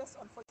are always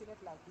unfortunate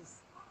like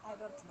this. I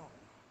don't know.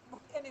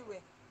 But anyway,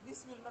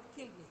 this will not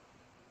kill me.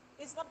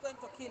 It's not going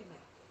to kill me.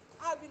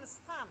 I will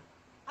stand,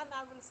 and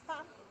I will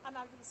stand, and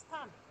I will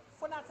stand.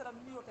 For natural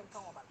mute and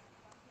come over.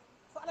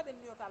 For other than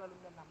mute,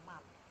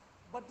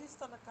 but this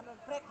thunder cannot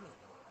break me.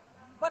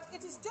 But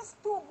it is just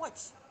too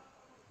much.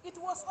 It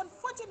was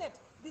unfortunate.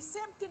 The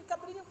same thing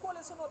Kabrin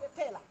Coalition of the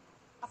Taylor.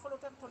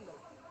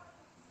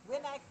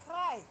 When I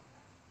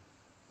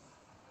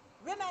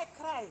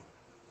cry,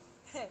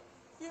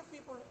 few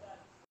people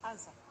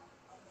answer.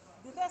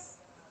 The rest,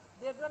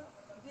 they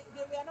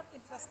were not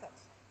interested.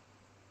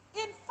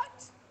 In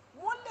fact,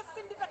 one left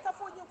in the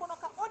California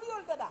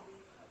audio dada.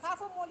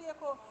 Kafo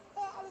Molieko,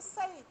 Ali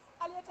Sai,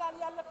 Alieta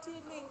Aliala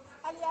Teaming,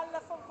 Aliala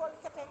Fonko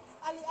Keten,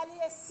 Ali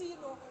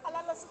Sino,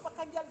 Alala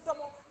Supercandial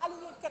Domo,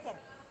 Ali Keten.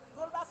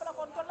 Golba for the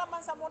Contola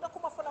Mansa Moda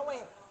Kuma for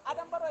away.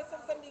 Adam Baro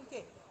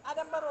Fempeninke,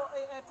 Adam Baro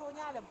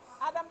Tonyalem,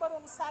 Adam Baro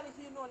Musali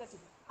Hinolati,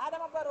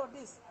 Adam Baro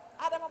this,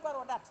 Adam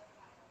Baro that.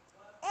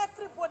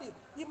 Everybody,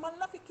 you man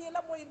lafi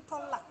kela mo in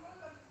tolla.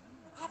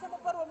 Adam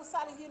Baro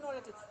Musali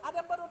Hinolati,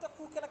 Adam Baro ta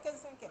Kukela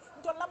Kensenke,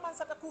 Tolla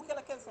Mansa ta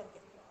Kukela Kensenke.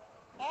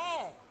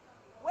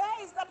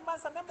 Where is that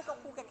Mansa member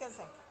of Kuka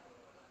Kensenke?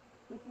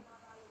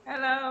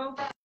 Hello.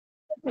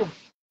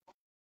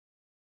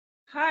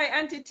 Hi,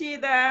 Auntie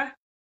Tida.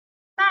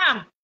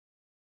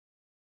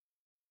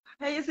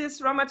 Hey, this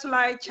is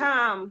Ramatulai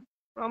Cham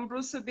from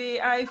Bruceby.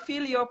 I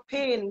feel your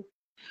pain.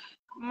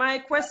 My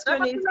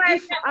question is,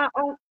 if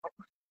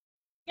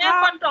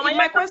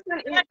My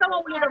question is,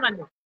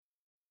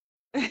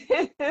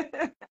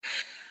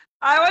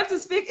 I want to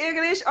speak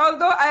English,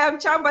 although I am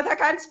Cham, but I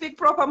can't speak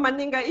proper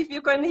Mandinga. If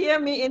you can hear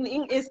me in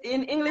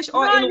English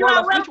or in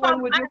Wolof, which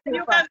one would you prefer?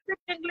 You can speak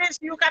English,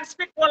 you can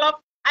speak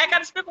Wolof. I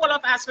can speak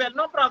Wolof as well,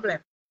 no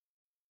problem.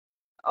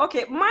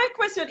 Okay, my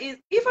question is,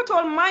 if at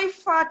all my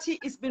Fati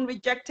is being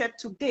rejected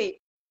today,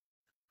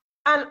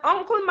 and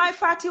Uncle My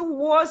Fati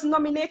was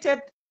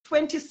nominated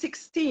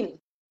 2016,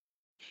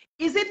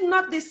 is it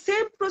not the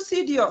same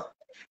procedure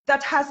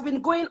that has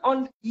been going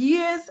on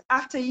years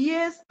after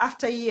years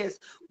after years?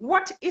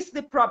 What is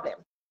the problem?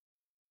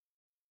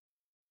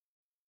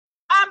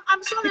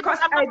 I'm sorry, because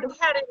I'm not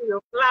hearing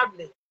you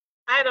loudly.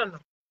 I don't know.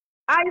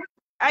 I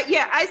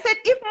said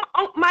if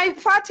My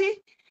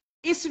Fati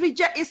is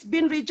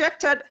been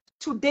rejected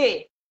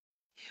today,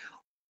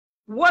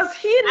 was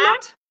he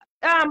not?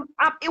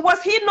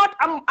 Was he not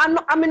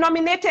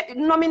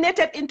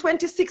nominated in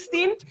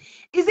 2016?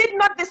 Is it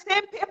not the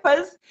same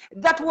papers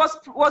that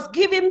was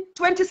given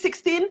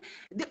 2016?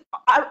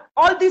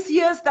 All these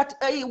years that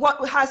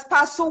what has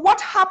passed. So what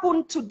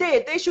happened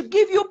today? They should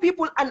give you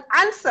people an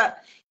answer.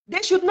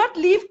 They should not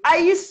leave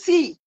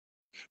IEC.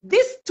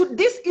 This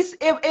is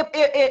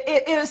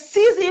a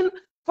season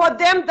for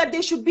them that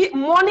they should be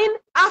morning,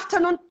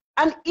 afternoon,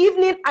 and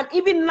evening, and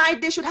even night.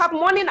 They should have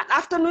morning and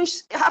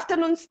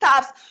afternoon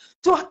staffs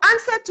to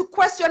answer to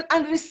question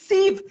and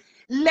receive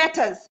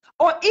letters,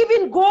 or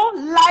even go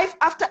live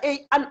after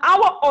an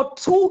hour or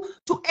two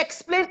to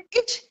explain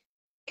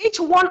each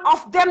one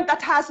of them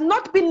that has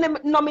not been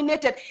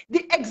nominated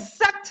the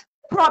exact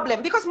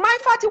problem. Because My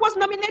Fati was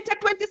nominated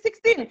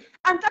 2016,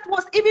 and that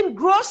was even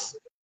gross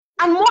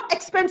and more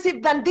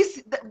expensive than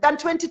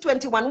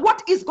 2021.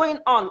 What is going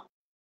on?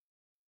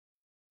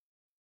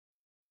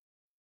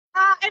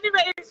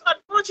 Anyway, it's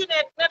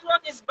unfortunate.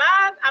 Network is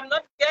bad. I'm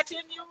not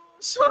getting you,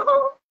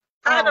 so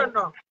I don't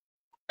know.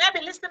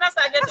 Maybe listeners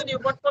are getting you,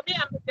 but for me,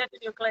 I'm not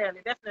getting you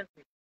clearly,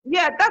 definitely.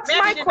 Yeah, that's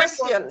maybe my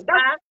question.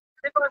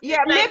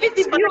 Maybe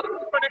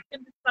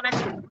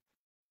disconnection.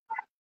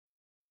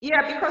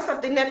 Yeah, because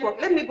of the network.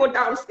 Let me go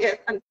downstairs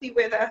and see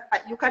whether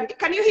you can.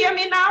 Can you hear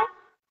me now?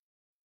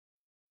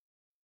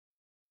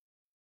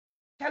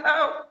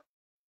 Hello?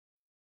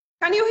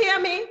 Can you hear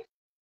me?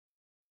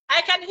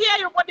 I can hear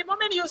you, but the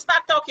moment you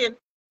start talking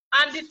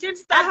and the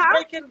things start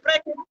breaking,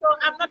 so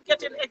I'm not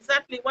getting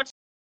exactly what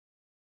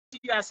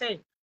you are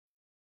saying.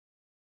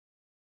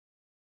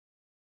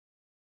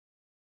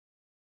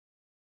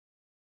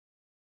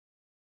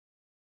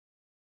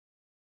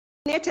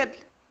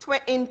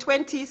 In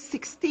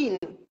 2016.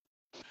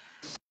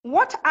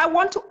 What I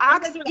want to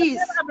ask is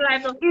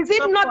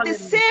it not the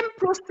same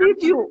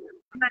procedure?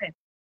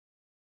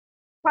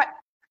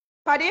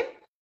 Pardon?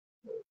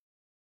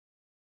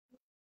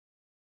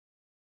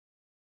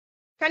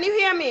 Can you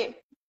hear me?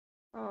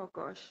 Oh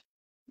gosh.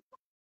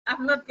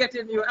 I'm not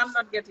getting you. I'm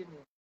not getting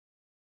you.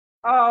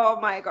 Oh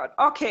my God.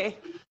 Okay.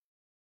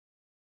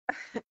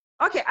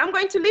 Okay, I'm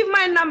going to leave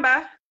my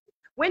number.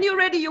 When you're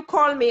ready, you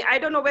call me. I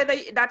don't know whether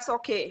that's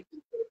okay.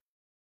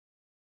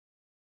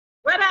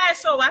 Whether I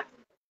saw what?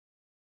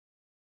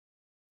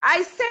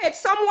 I said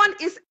someone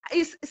is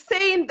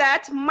saying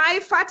that My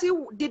Fati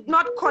did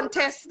not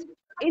contest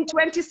in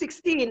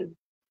 2016.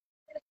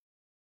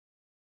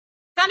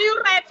 Can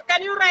you write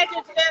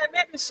it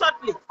maybe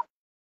shortly?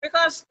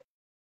 Because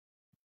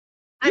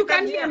you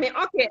can hear me.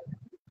 Okay.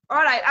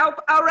 All right.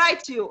 I'll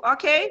write you.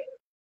 Okay.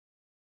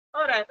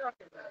 All right.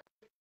 Okay.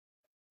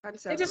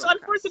 It is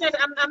unfortunate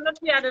I'm not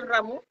here in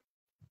Ramu,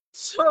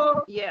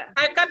 so yeah,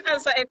 I can't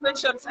answer a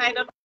question. I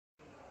don't.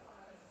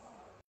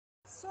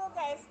 So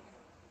guys,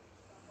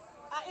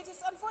 it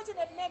is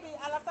unfortunate. Maybe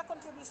I'll have a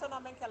contribution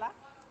on Menkela.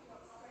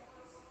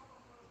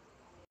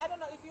 I don't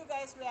know if you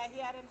guys were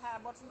hearing her,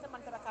 but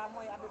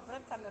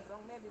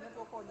maybe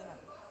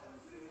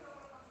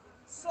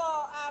so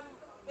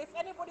if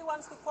anybody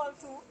wants to call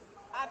too,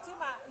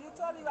 Tima, you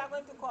told me you are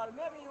going to call.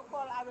 Maybe you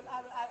call. I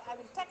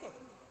will take it.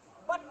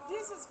 But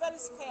this is very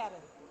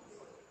scary.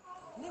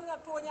 Ninga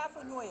tonya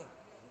fo nyoye.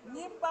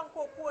 Nyim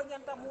banko ko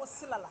nyanta mo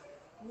silala.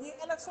 Ni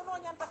electiono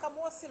nyanta ka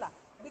mo sila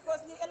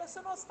because ni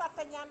electiono start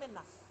ta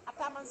nyamenna.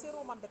 Ataman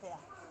seru man beteya.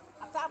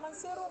 Ataman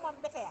seru man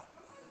beteya.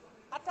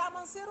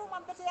 Ataman seru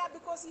man beteya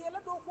because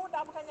yela do ko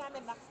da buka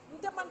nyamenna.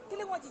 Nte man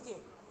kilingo jije.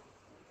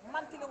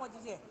 Man kilingo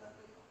jije.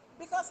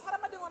 Because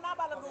haramadi ngona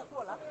bala do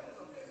ko la.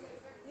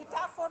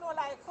 Ita fono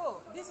like,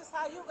 oh, this is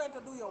how you're going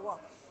to do your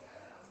work.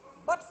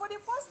 But for the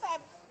first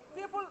time,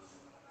 people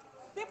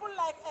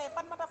like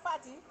Padmata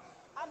Fati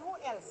and who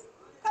else?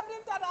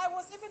 I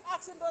was even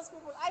asking those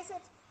people, I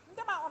said, I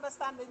don't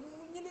understand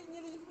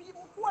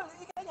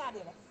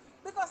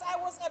because I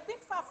was a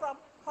bit far from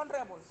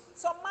Honorable.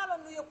 So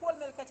Malon you call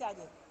me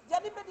Kachaje.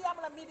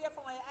 Media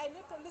for I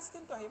need to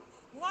listen to him.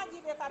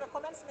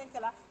 Comments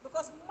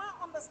because ma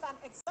understand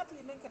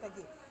exactly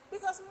Menkataji.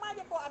 Because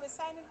Majako I'm a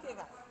signing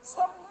figure.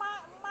 So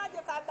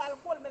Majaka dal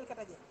call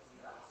Melkataji.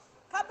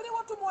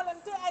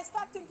 I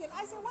start thinking,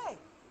 I say, why?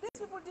 These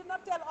people did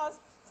not tell us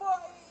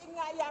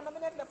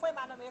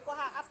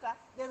after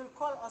they will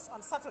call us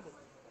on Saturday.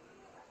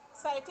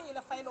 site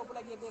ila file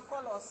bula je they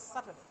call us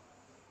Saturday.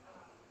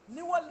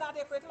 Ni wol na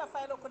de ko ila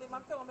file ko di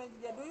mampe o men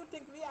do you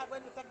think we are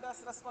going to take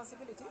this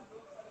responsibility?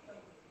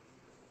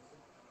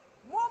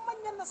 Mo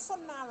man na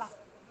sonna la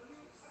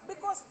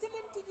because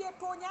tilin tije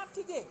to nya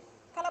tije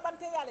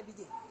kalabante yale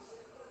bije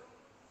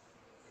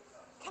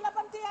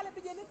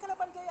ni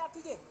kalabante ya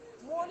tije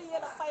moli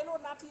yela faylo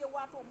nati ye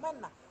wato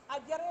manna a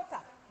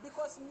jareta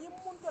because nyim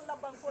munto la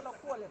banko la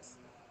quality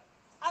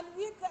and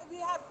we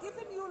have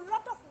given you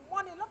lot of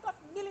money, lot of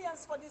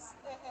millions for this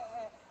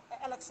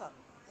election.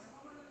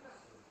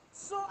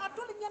 So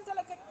atuli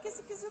nyantala ke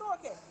kisi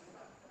roke.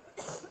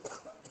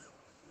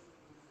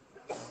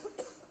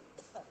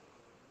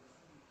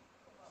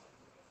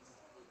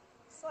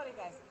 Sorry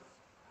guys.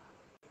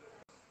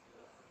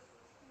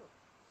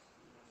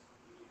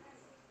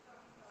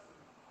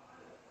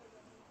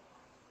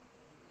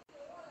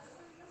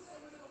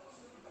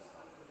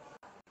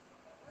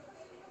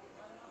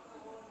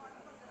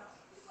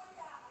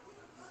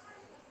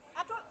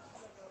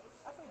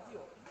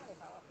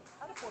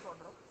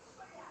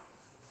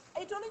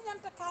 It only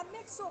nyanta ka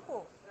make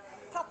soko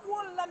ka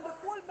kuol land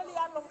kuol meli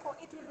yalon ko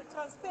it will be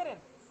transparent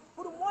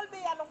pour mol be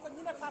yalon ko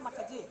nyina fama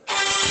ka je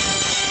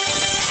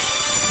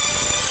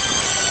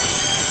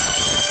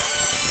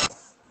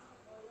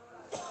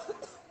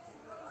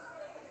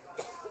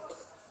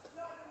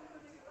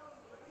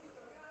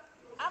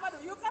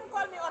Amadou, you can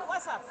call me on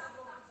WhatsApp.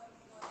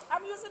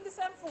 I'm using the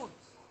same phone.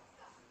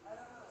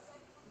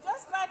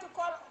 Just try to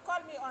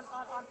call me on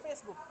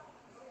Facebook.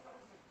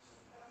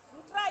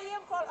 You try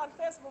him call on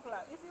Facebook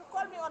la. If you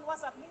call me on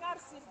WhatsApp, you will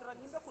receive the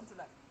nimbe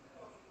kuntula.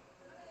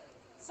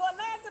 So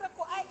now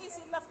ko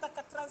IEC left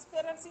the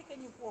transparency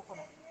can you walk on.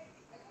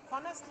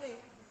 Honestly,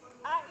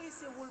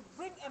 IEC will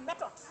bring a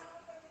method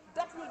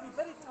that will be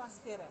very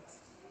transparent.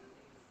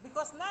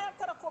 Because now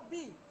ko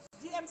B,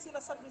 GMC la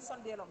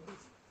submission day long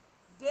beach.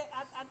 They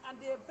and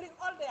they bring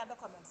all their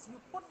documents. You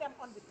put them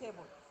on the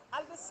table.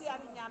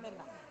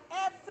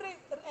 Every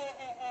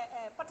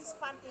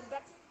participant in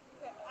that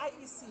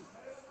IEC,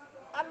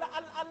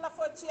 Allah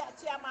for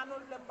chairman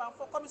lemba,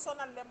 for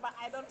commissioner lemba,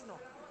 I don't know.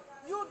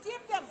 You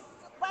give them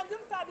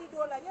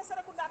 $130, yes,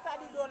 $30,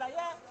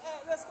 yeah,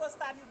 West Coast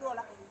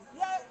 $30,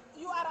 yeah,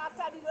 you are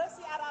 $30,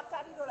 you are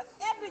 $30,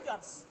 every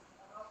jobs.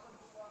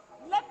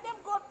 Let them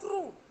go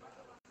through,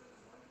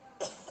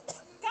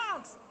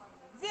 count,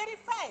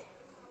 verify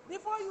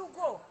before you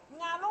go.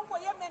 Ngalong ko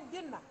yemen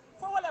dinna,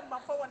 for lemba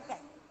for one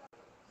time.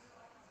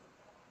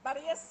 But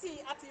you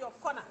see at your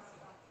corner,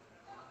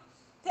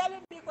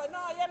 telling people, no,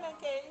 yemen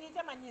ke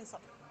ite manyin so.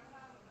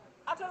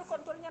 Atol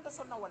control nyanta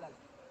sonna wala.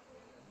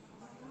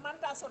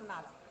 Manta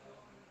sonna la.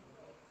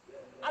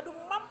 Adu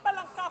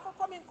mambalan ka ko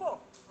komin ko.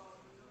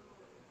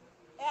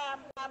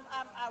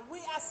 We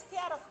are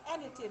scared of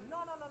anything.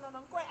 No.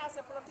 As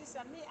a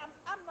politician,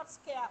 I'm not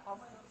scared of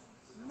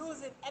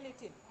losing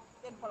anything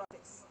in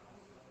politics.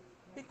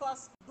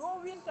 Because do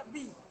winter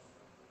be,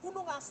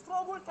 kununga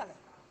struggle tale,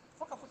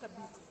 foka futa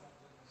beat.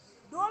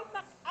 Dol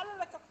nak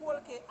alla ka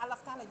polke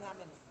alaftala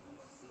nyamen.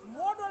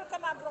 Modol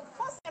kana from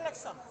first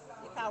election,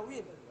 you can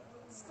win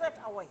straight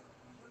away.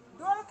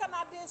 Dol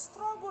kana they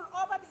struggle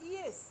over the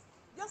years.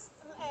 Just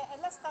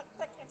let's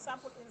take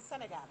example in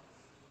Senegal.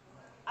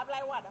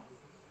 Ablay Wada,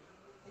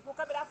 iko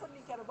kabira fo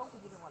ni kero banku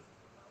jini wala.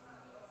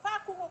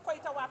 Fa ku ko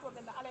ita wato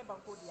benda alay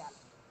banko dial.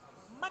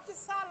 Macky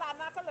Sall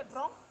anata le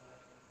drum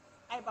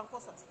ay banko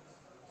soti.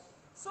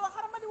 So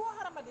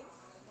haramadi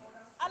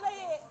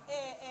alay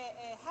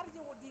harji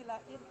wodila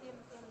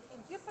in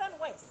different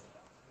ways.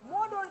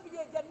 Modol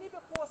biye janni be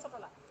ko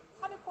sotola.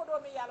 Hani ko do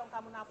me yalon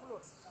kamuna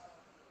fulot.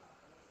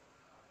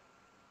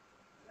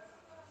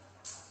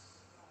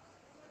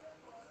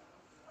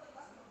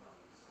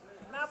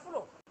 Na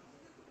fulo.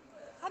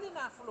 Hani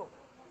na fulo.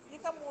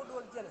 Ika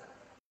modol jele.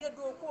 Ye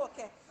do ko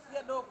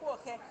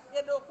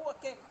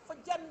ke fo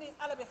janni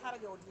alabe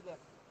harji wodile.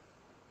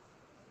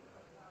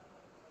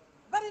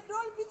 Bari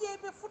dol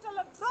biye be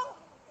futala drum.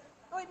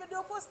 Oy be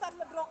do ko start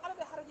la drum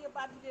alabe harji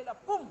badile la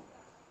boom.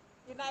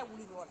 Inay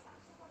wuli wala.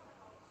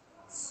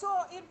 So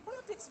in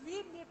politics,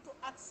 we need to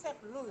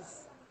accept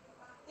lose.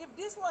 If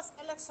this was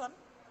election,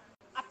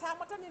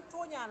 atamatan in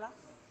Tonyala,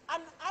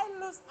 and I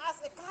lose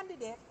as a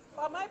candidate,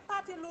 or my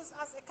party lose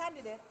as a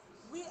candidate,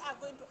 we are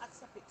going to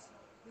accept it.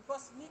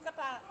 Because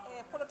nikata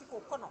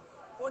political kono,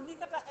 or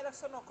nikata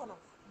election kono.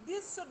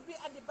 This should be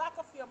at the back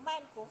of your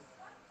mind,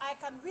 I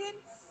can win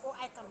or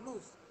I can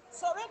lose.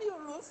 So when you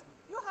lose,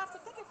 you have to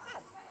take it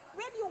hard.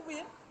 When you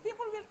win,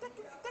 people will take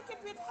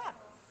it with heart.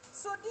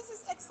 So this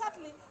is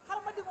exactly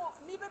how many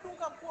ni be dun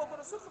kan ko ko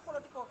surtout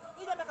politico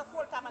ida daga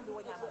ko tamandi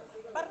wonyama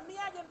bar ni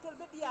ajen tol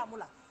be diamu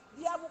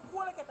ko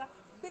le keta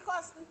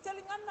because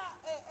telling anna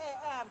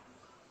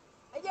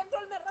ajen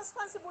tol me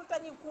responsible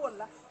tani ko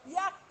la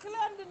ya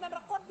clearly na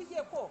record di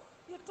ko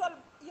you told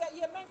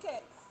ye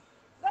menke.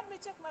 Let me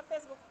check my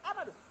Facebook.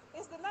 Amadou,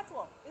 it's the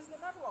network.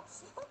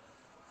 So,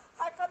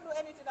 I can't do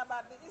anything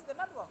about it. It's the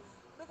network.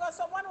 Because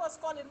someone was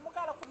calling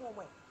Mukara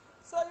Kumumwe.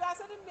 So you are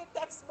sending me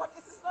text, but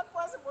it is not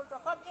possible to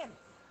come in.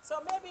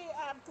 So maybe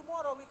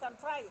tomorrow we can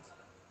try it.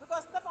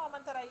 Because the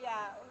mantara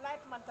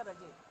light mantara.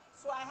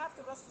 So I have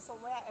to rush to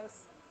somewhere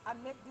else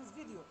and make this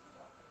video.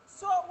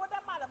 So what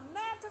am I?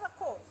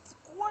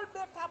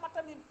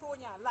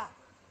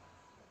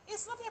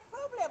 It's not a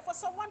problem for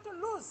someone to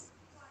lose,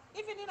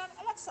 even in an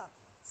election.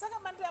 Second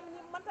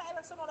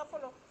election or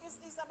follow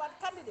is about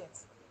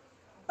candidates.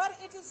 But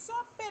it is so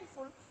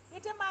painful.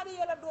 It is mari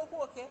yela do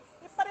ko okay.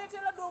 If parete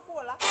la do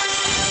ko la.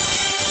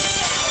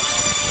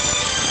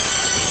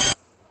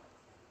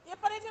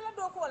 If parete la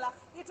do ko la,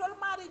 it all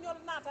mari nyol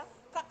nata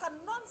kaka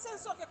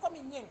nonsense okay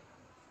come nyeng.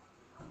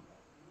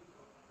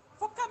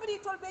 For kabri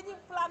it all be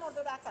nying plan on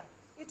the dakan.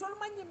 It all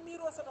man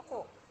miro so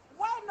ko.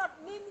 Why not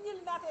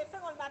nil nata e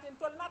fengol nata in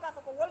tol nata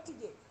ko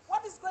woltije?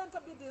 What is going to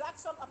be the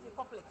reaction of the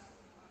public?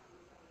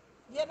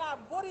 Yena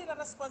bori la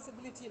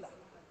responsibility la.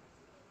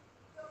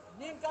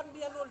 Nin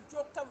Gambia lol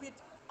jokta with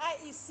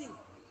IEC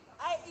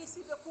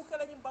be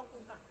kukela nyim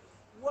bankunka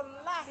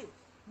wallahi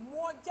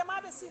mo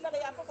jamabe sila da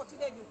yako ko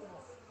tide ni kumo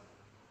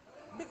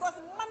because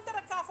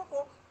mantara ka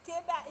foko ke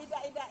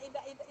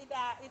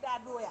ida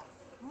doya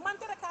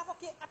mantara ka foko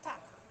ke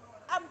attack.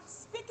 I'm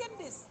speaking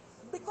this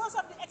because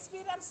of the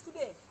experience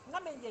today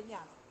ngame nyanya.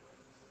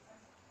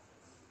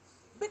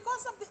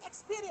 Because of the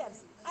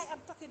experience I am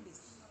talking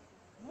this.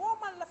 Mo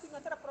man la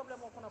finga tara problème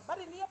ko no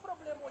bari ni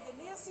problème o je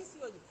ni sisi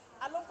yoji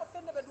alon ko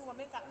fende be duma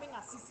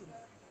menga sisi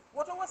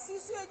woto wa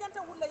sisi yo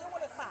janta wulla yo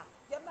wala fa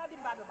jamna di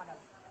mbado madal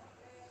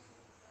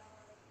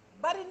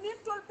bari ni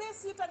tol be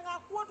sita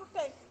nga ko to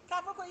tay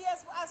ka fa ko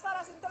yes as far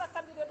as intera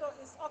candidate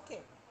is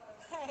okay.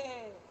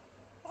 Hey,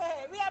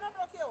 we are not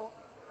okay.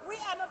 We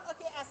are not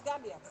okay as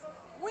Gambians.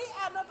 We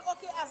are not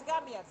okay as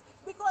Gambians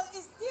because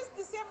is this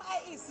the same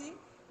IEC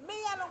me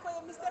yalon ko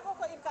mistake ko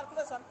in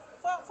calculation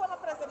for former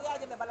president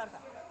yaje be balanta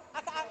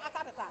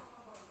akata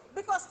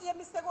because ye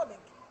mistake go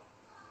make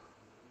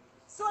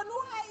so no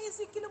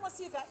IEC kilimo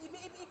sita i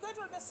going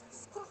to be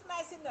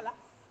scrutinizing la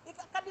i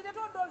candidate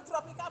dol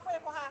drop i ka fay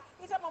ko ha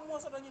ita ma mo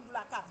so do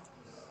nyindula carte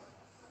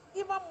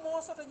imam mo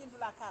so do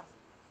nyindula carte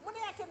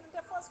mune yake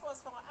the first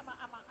for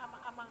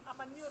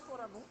ama new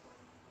foranu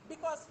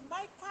because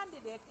my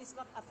candidate is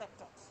not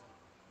affected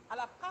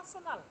ala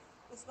personal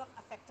is not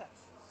affected.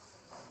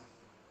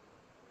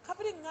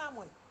 Kabri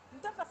ngamoy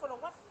ndata follow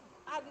what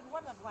I did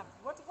one and one.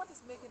 What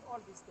is making all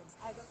these things?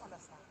 I don't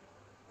understand.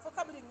 For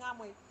kabri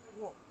ngamoy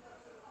wo.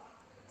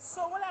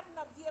 So what I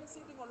na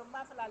GMC ding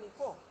olumba falale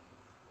ko.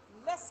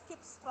 Let's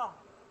keep strong.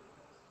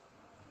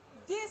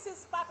 This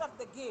is part of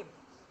the game.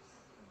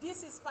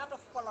 This is part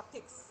of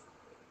politics.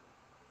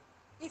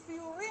 If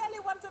you really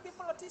want to be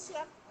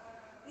politician,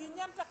 you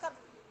nyanta ka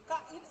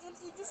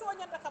you just want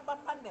nyanta ka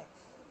bambande.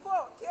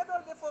 Ko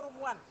kedol be forum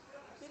 1.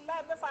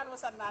 Billahi be fano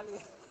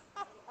sanali.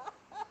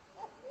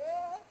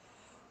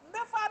 Me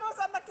fano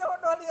sanna ke o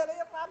doli ele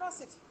e fano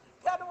sit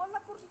kadu wala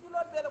kurti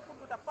julol be la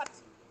kunduta pat.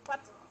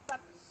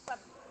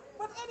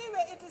 But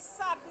anyway it is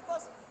sad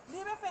because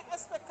ni be fe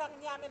expect kan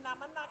nyame na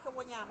man na ke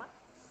wo nyama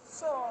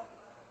so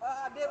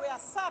they were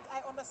sad.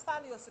 I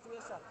understand your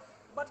situation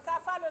but ka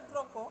fale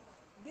dronko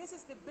this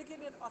is the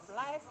beginning of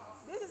life.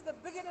 This is the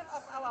beginning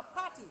of our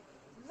party.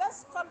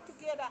 Let's come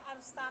together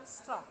and stand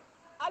strong.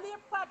 Ali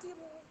party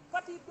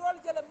dol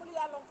jele muli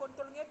alon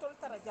kontol ngetol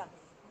tarajan.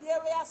 They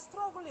were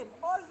struggling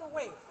all the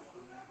way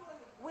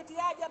with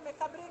Yajame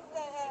Kabring.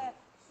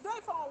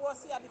 Doi Fong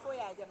was here before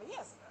Yajame.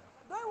 Yes,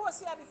 Doi was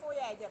here before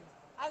Yajame.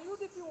 And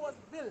UDP was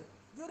built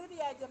during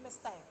Yajame's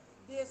time.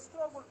 They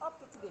struggled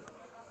up to today.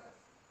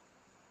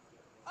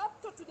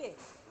 Up to today,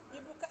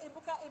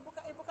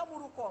 Ibuka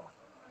Murukoma.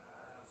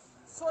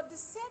 So the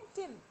same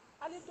thing,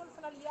 Alidol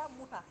Fanalia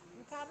Muta,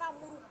 Nkana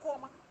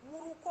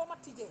Murukoma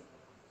TJ.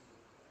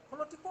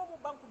 Politico mu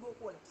banku do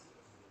ko lati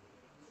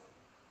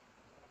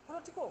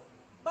politico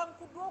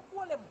banku do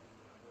ko lemu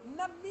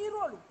na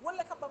mirolu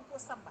wala ka banko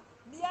samba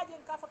mi yaje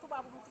ka fa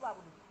tubabu du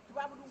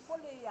ko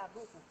le ya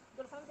do ko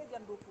dol fan ga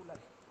jan do ko la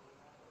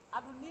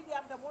adu ni di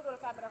am da modol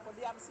camera ko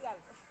di am sial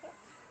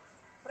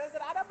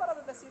president adam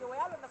baro be siro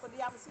yalla nako di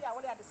am siya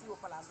wala ya de siwo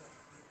palaso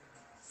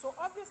so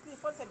obviously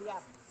fonse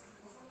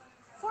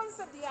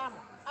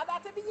diamo ada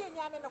te biye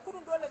nyame na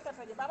kudun dole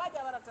tataje baba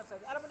jawara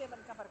tataje alamune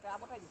man kafarka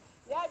amotaje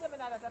ya jame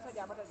na tataje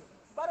amotaje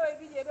baro e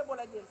biye be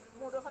bolaje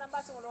mo do fana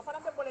basi ngolo fana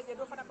be bolaje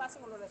do fana basi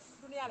ngolo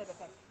dunia le be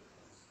kay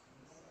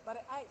but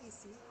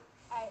IEC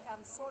I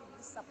am so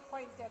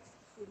disappointed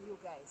in you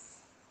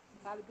guys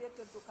kal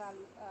beten to kal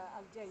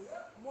al jay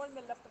mol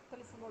me la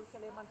telephone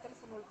kele man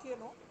telephone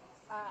keno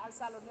al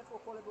salo netwo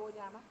ko le do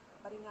nyama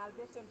bari ngal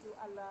beten to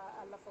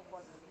alla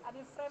football and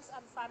the friends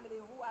and family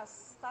who are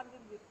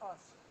standing with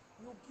us.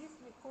 You give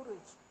me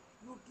courage.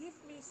 You give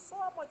me so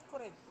much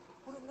courage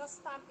to not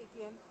stand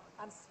again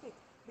and speak.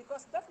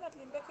 Because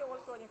definitely mbeke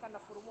wolto nyakanda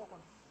furumo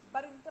kono.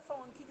 Bari ntefa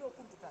nkijo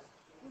kuntutale.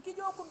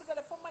 Nkijo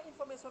kuntutale for my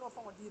information of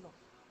dino.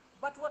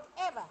 But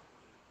whatever,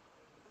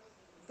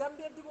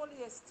 Gambia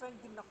dimoli is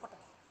strength in Nakota.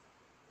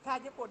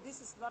 Kajeko, this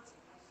is not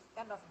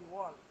end of the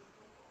world.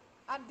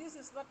 And this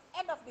is not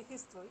end of the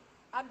history.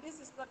 And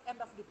this is not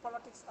end of the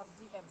politics of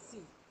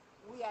GMC.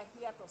 We are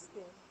here to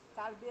stay.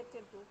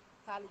 Kalbetentu,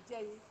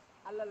 Kalijay,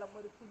 alla la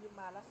mari kunyi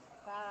mala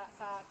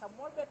ka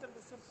molbe tan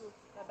surtout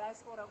na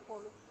diaspora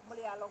ko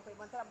muli ya lon ko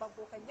man tara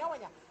banko ka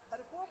nyawanya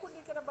bari ko ko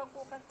ni kada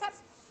banko kan kat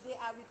they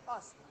are with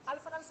us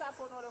alfanal sa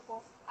ko no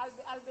ko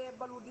albe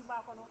balu di ma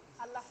ko no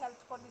alla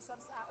health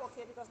conditions are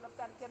okay because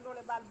laftan kendo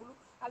le bal bulu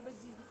albe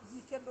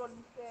ji kendo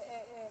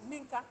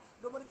minka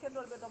do mari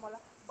kendo be do mala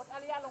but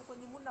al ya lon ko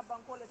ni munna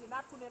banko le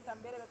na tunen tam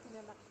bere be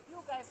tunen na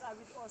you guys are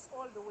with us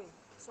all the way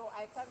so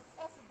I thank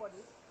everybody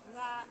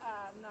nga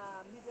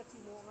na media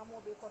team nga mo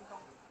be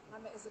konton nga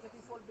na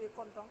executive all be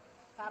konton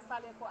ka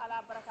fale ko ala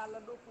baraka la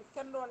do ku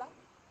kendo la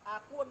a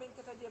ko men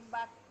keta je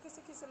mba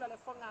kisi la le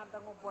fonga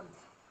dango bondi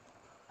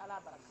ala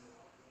baraka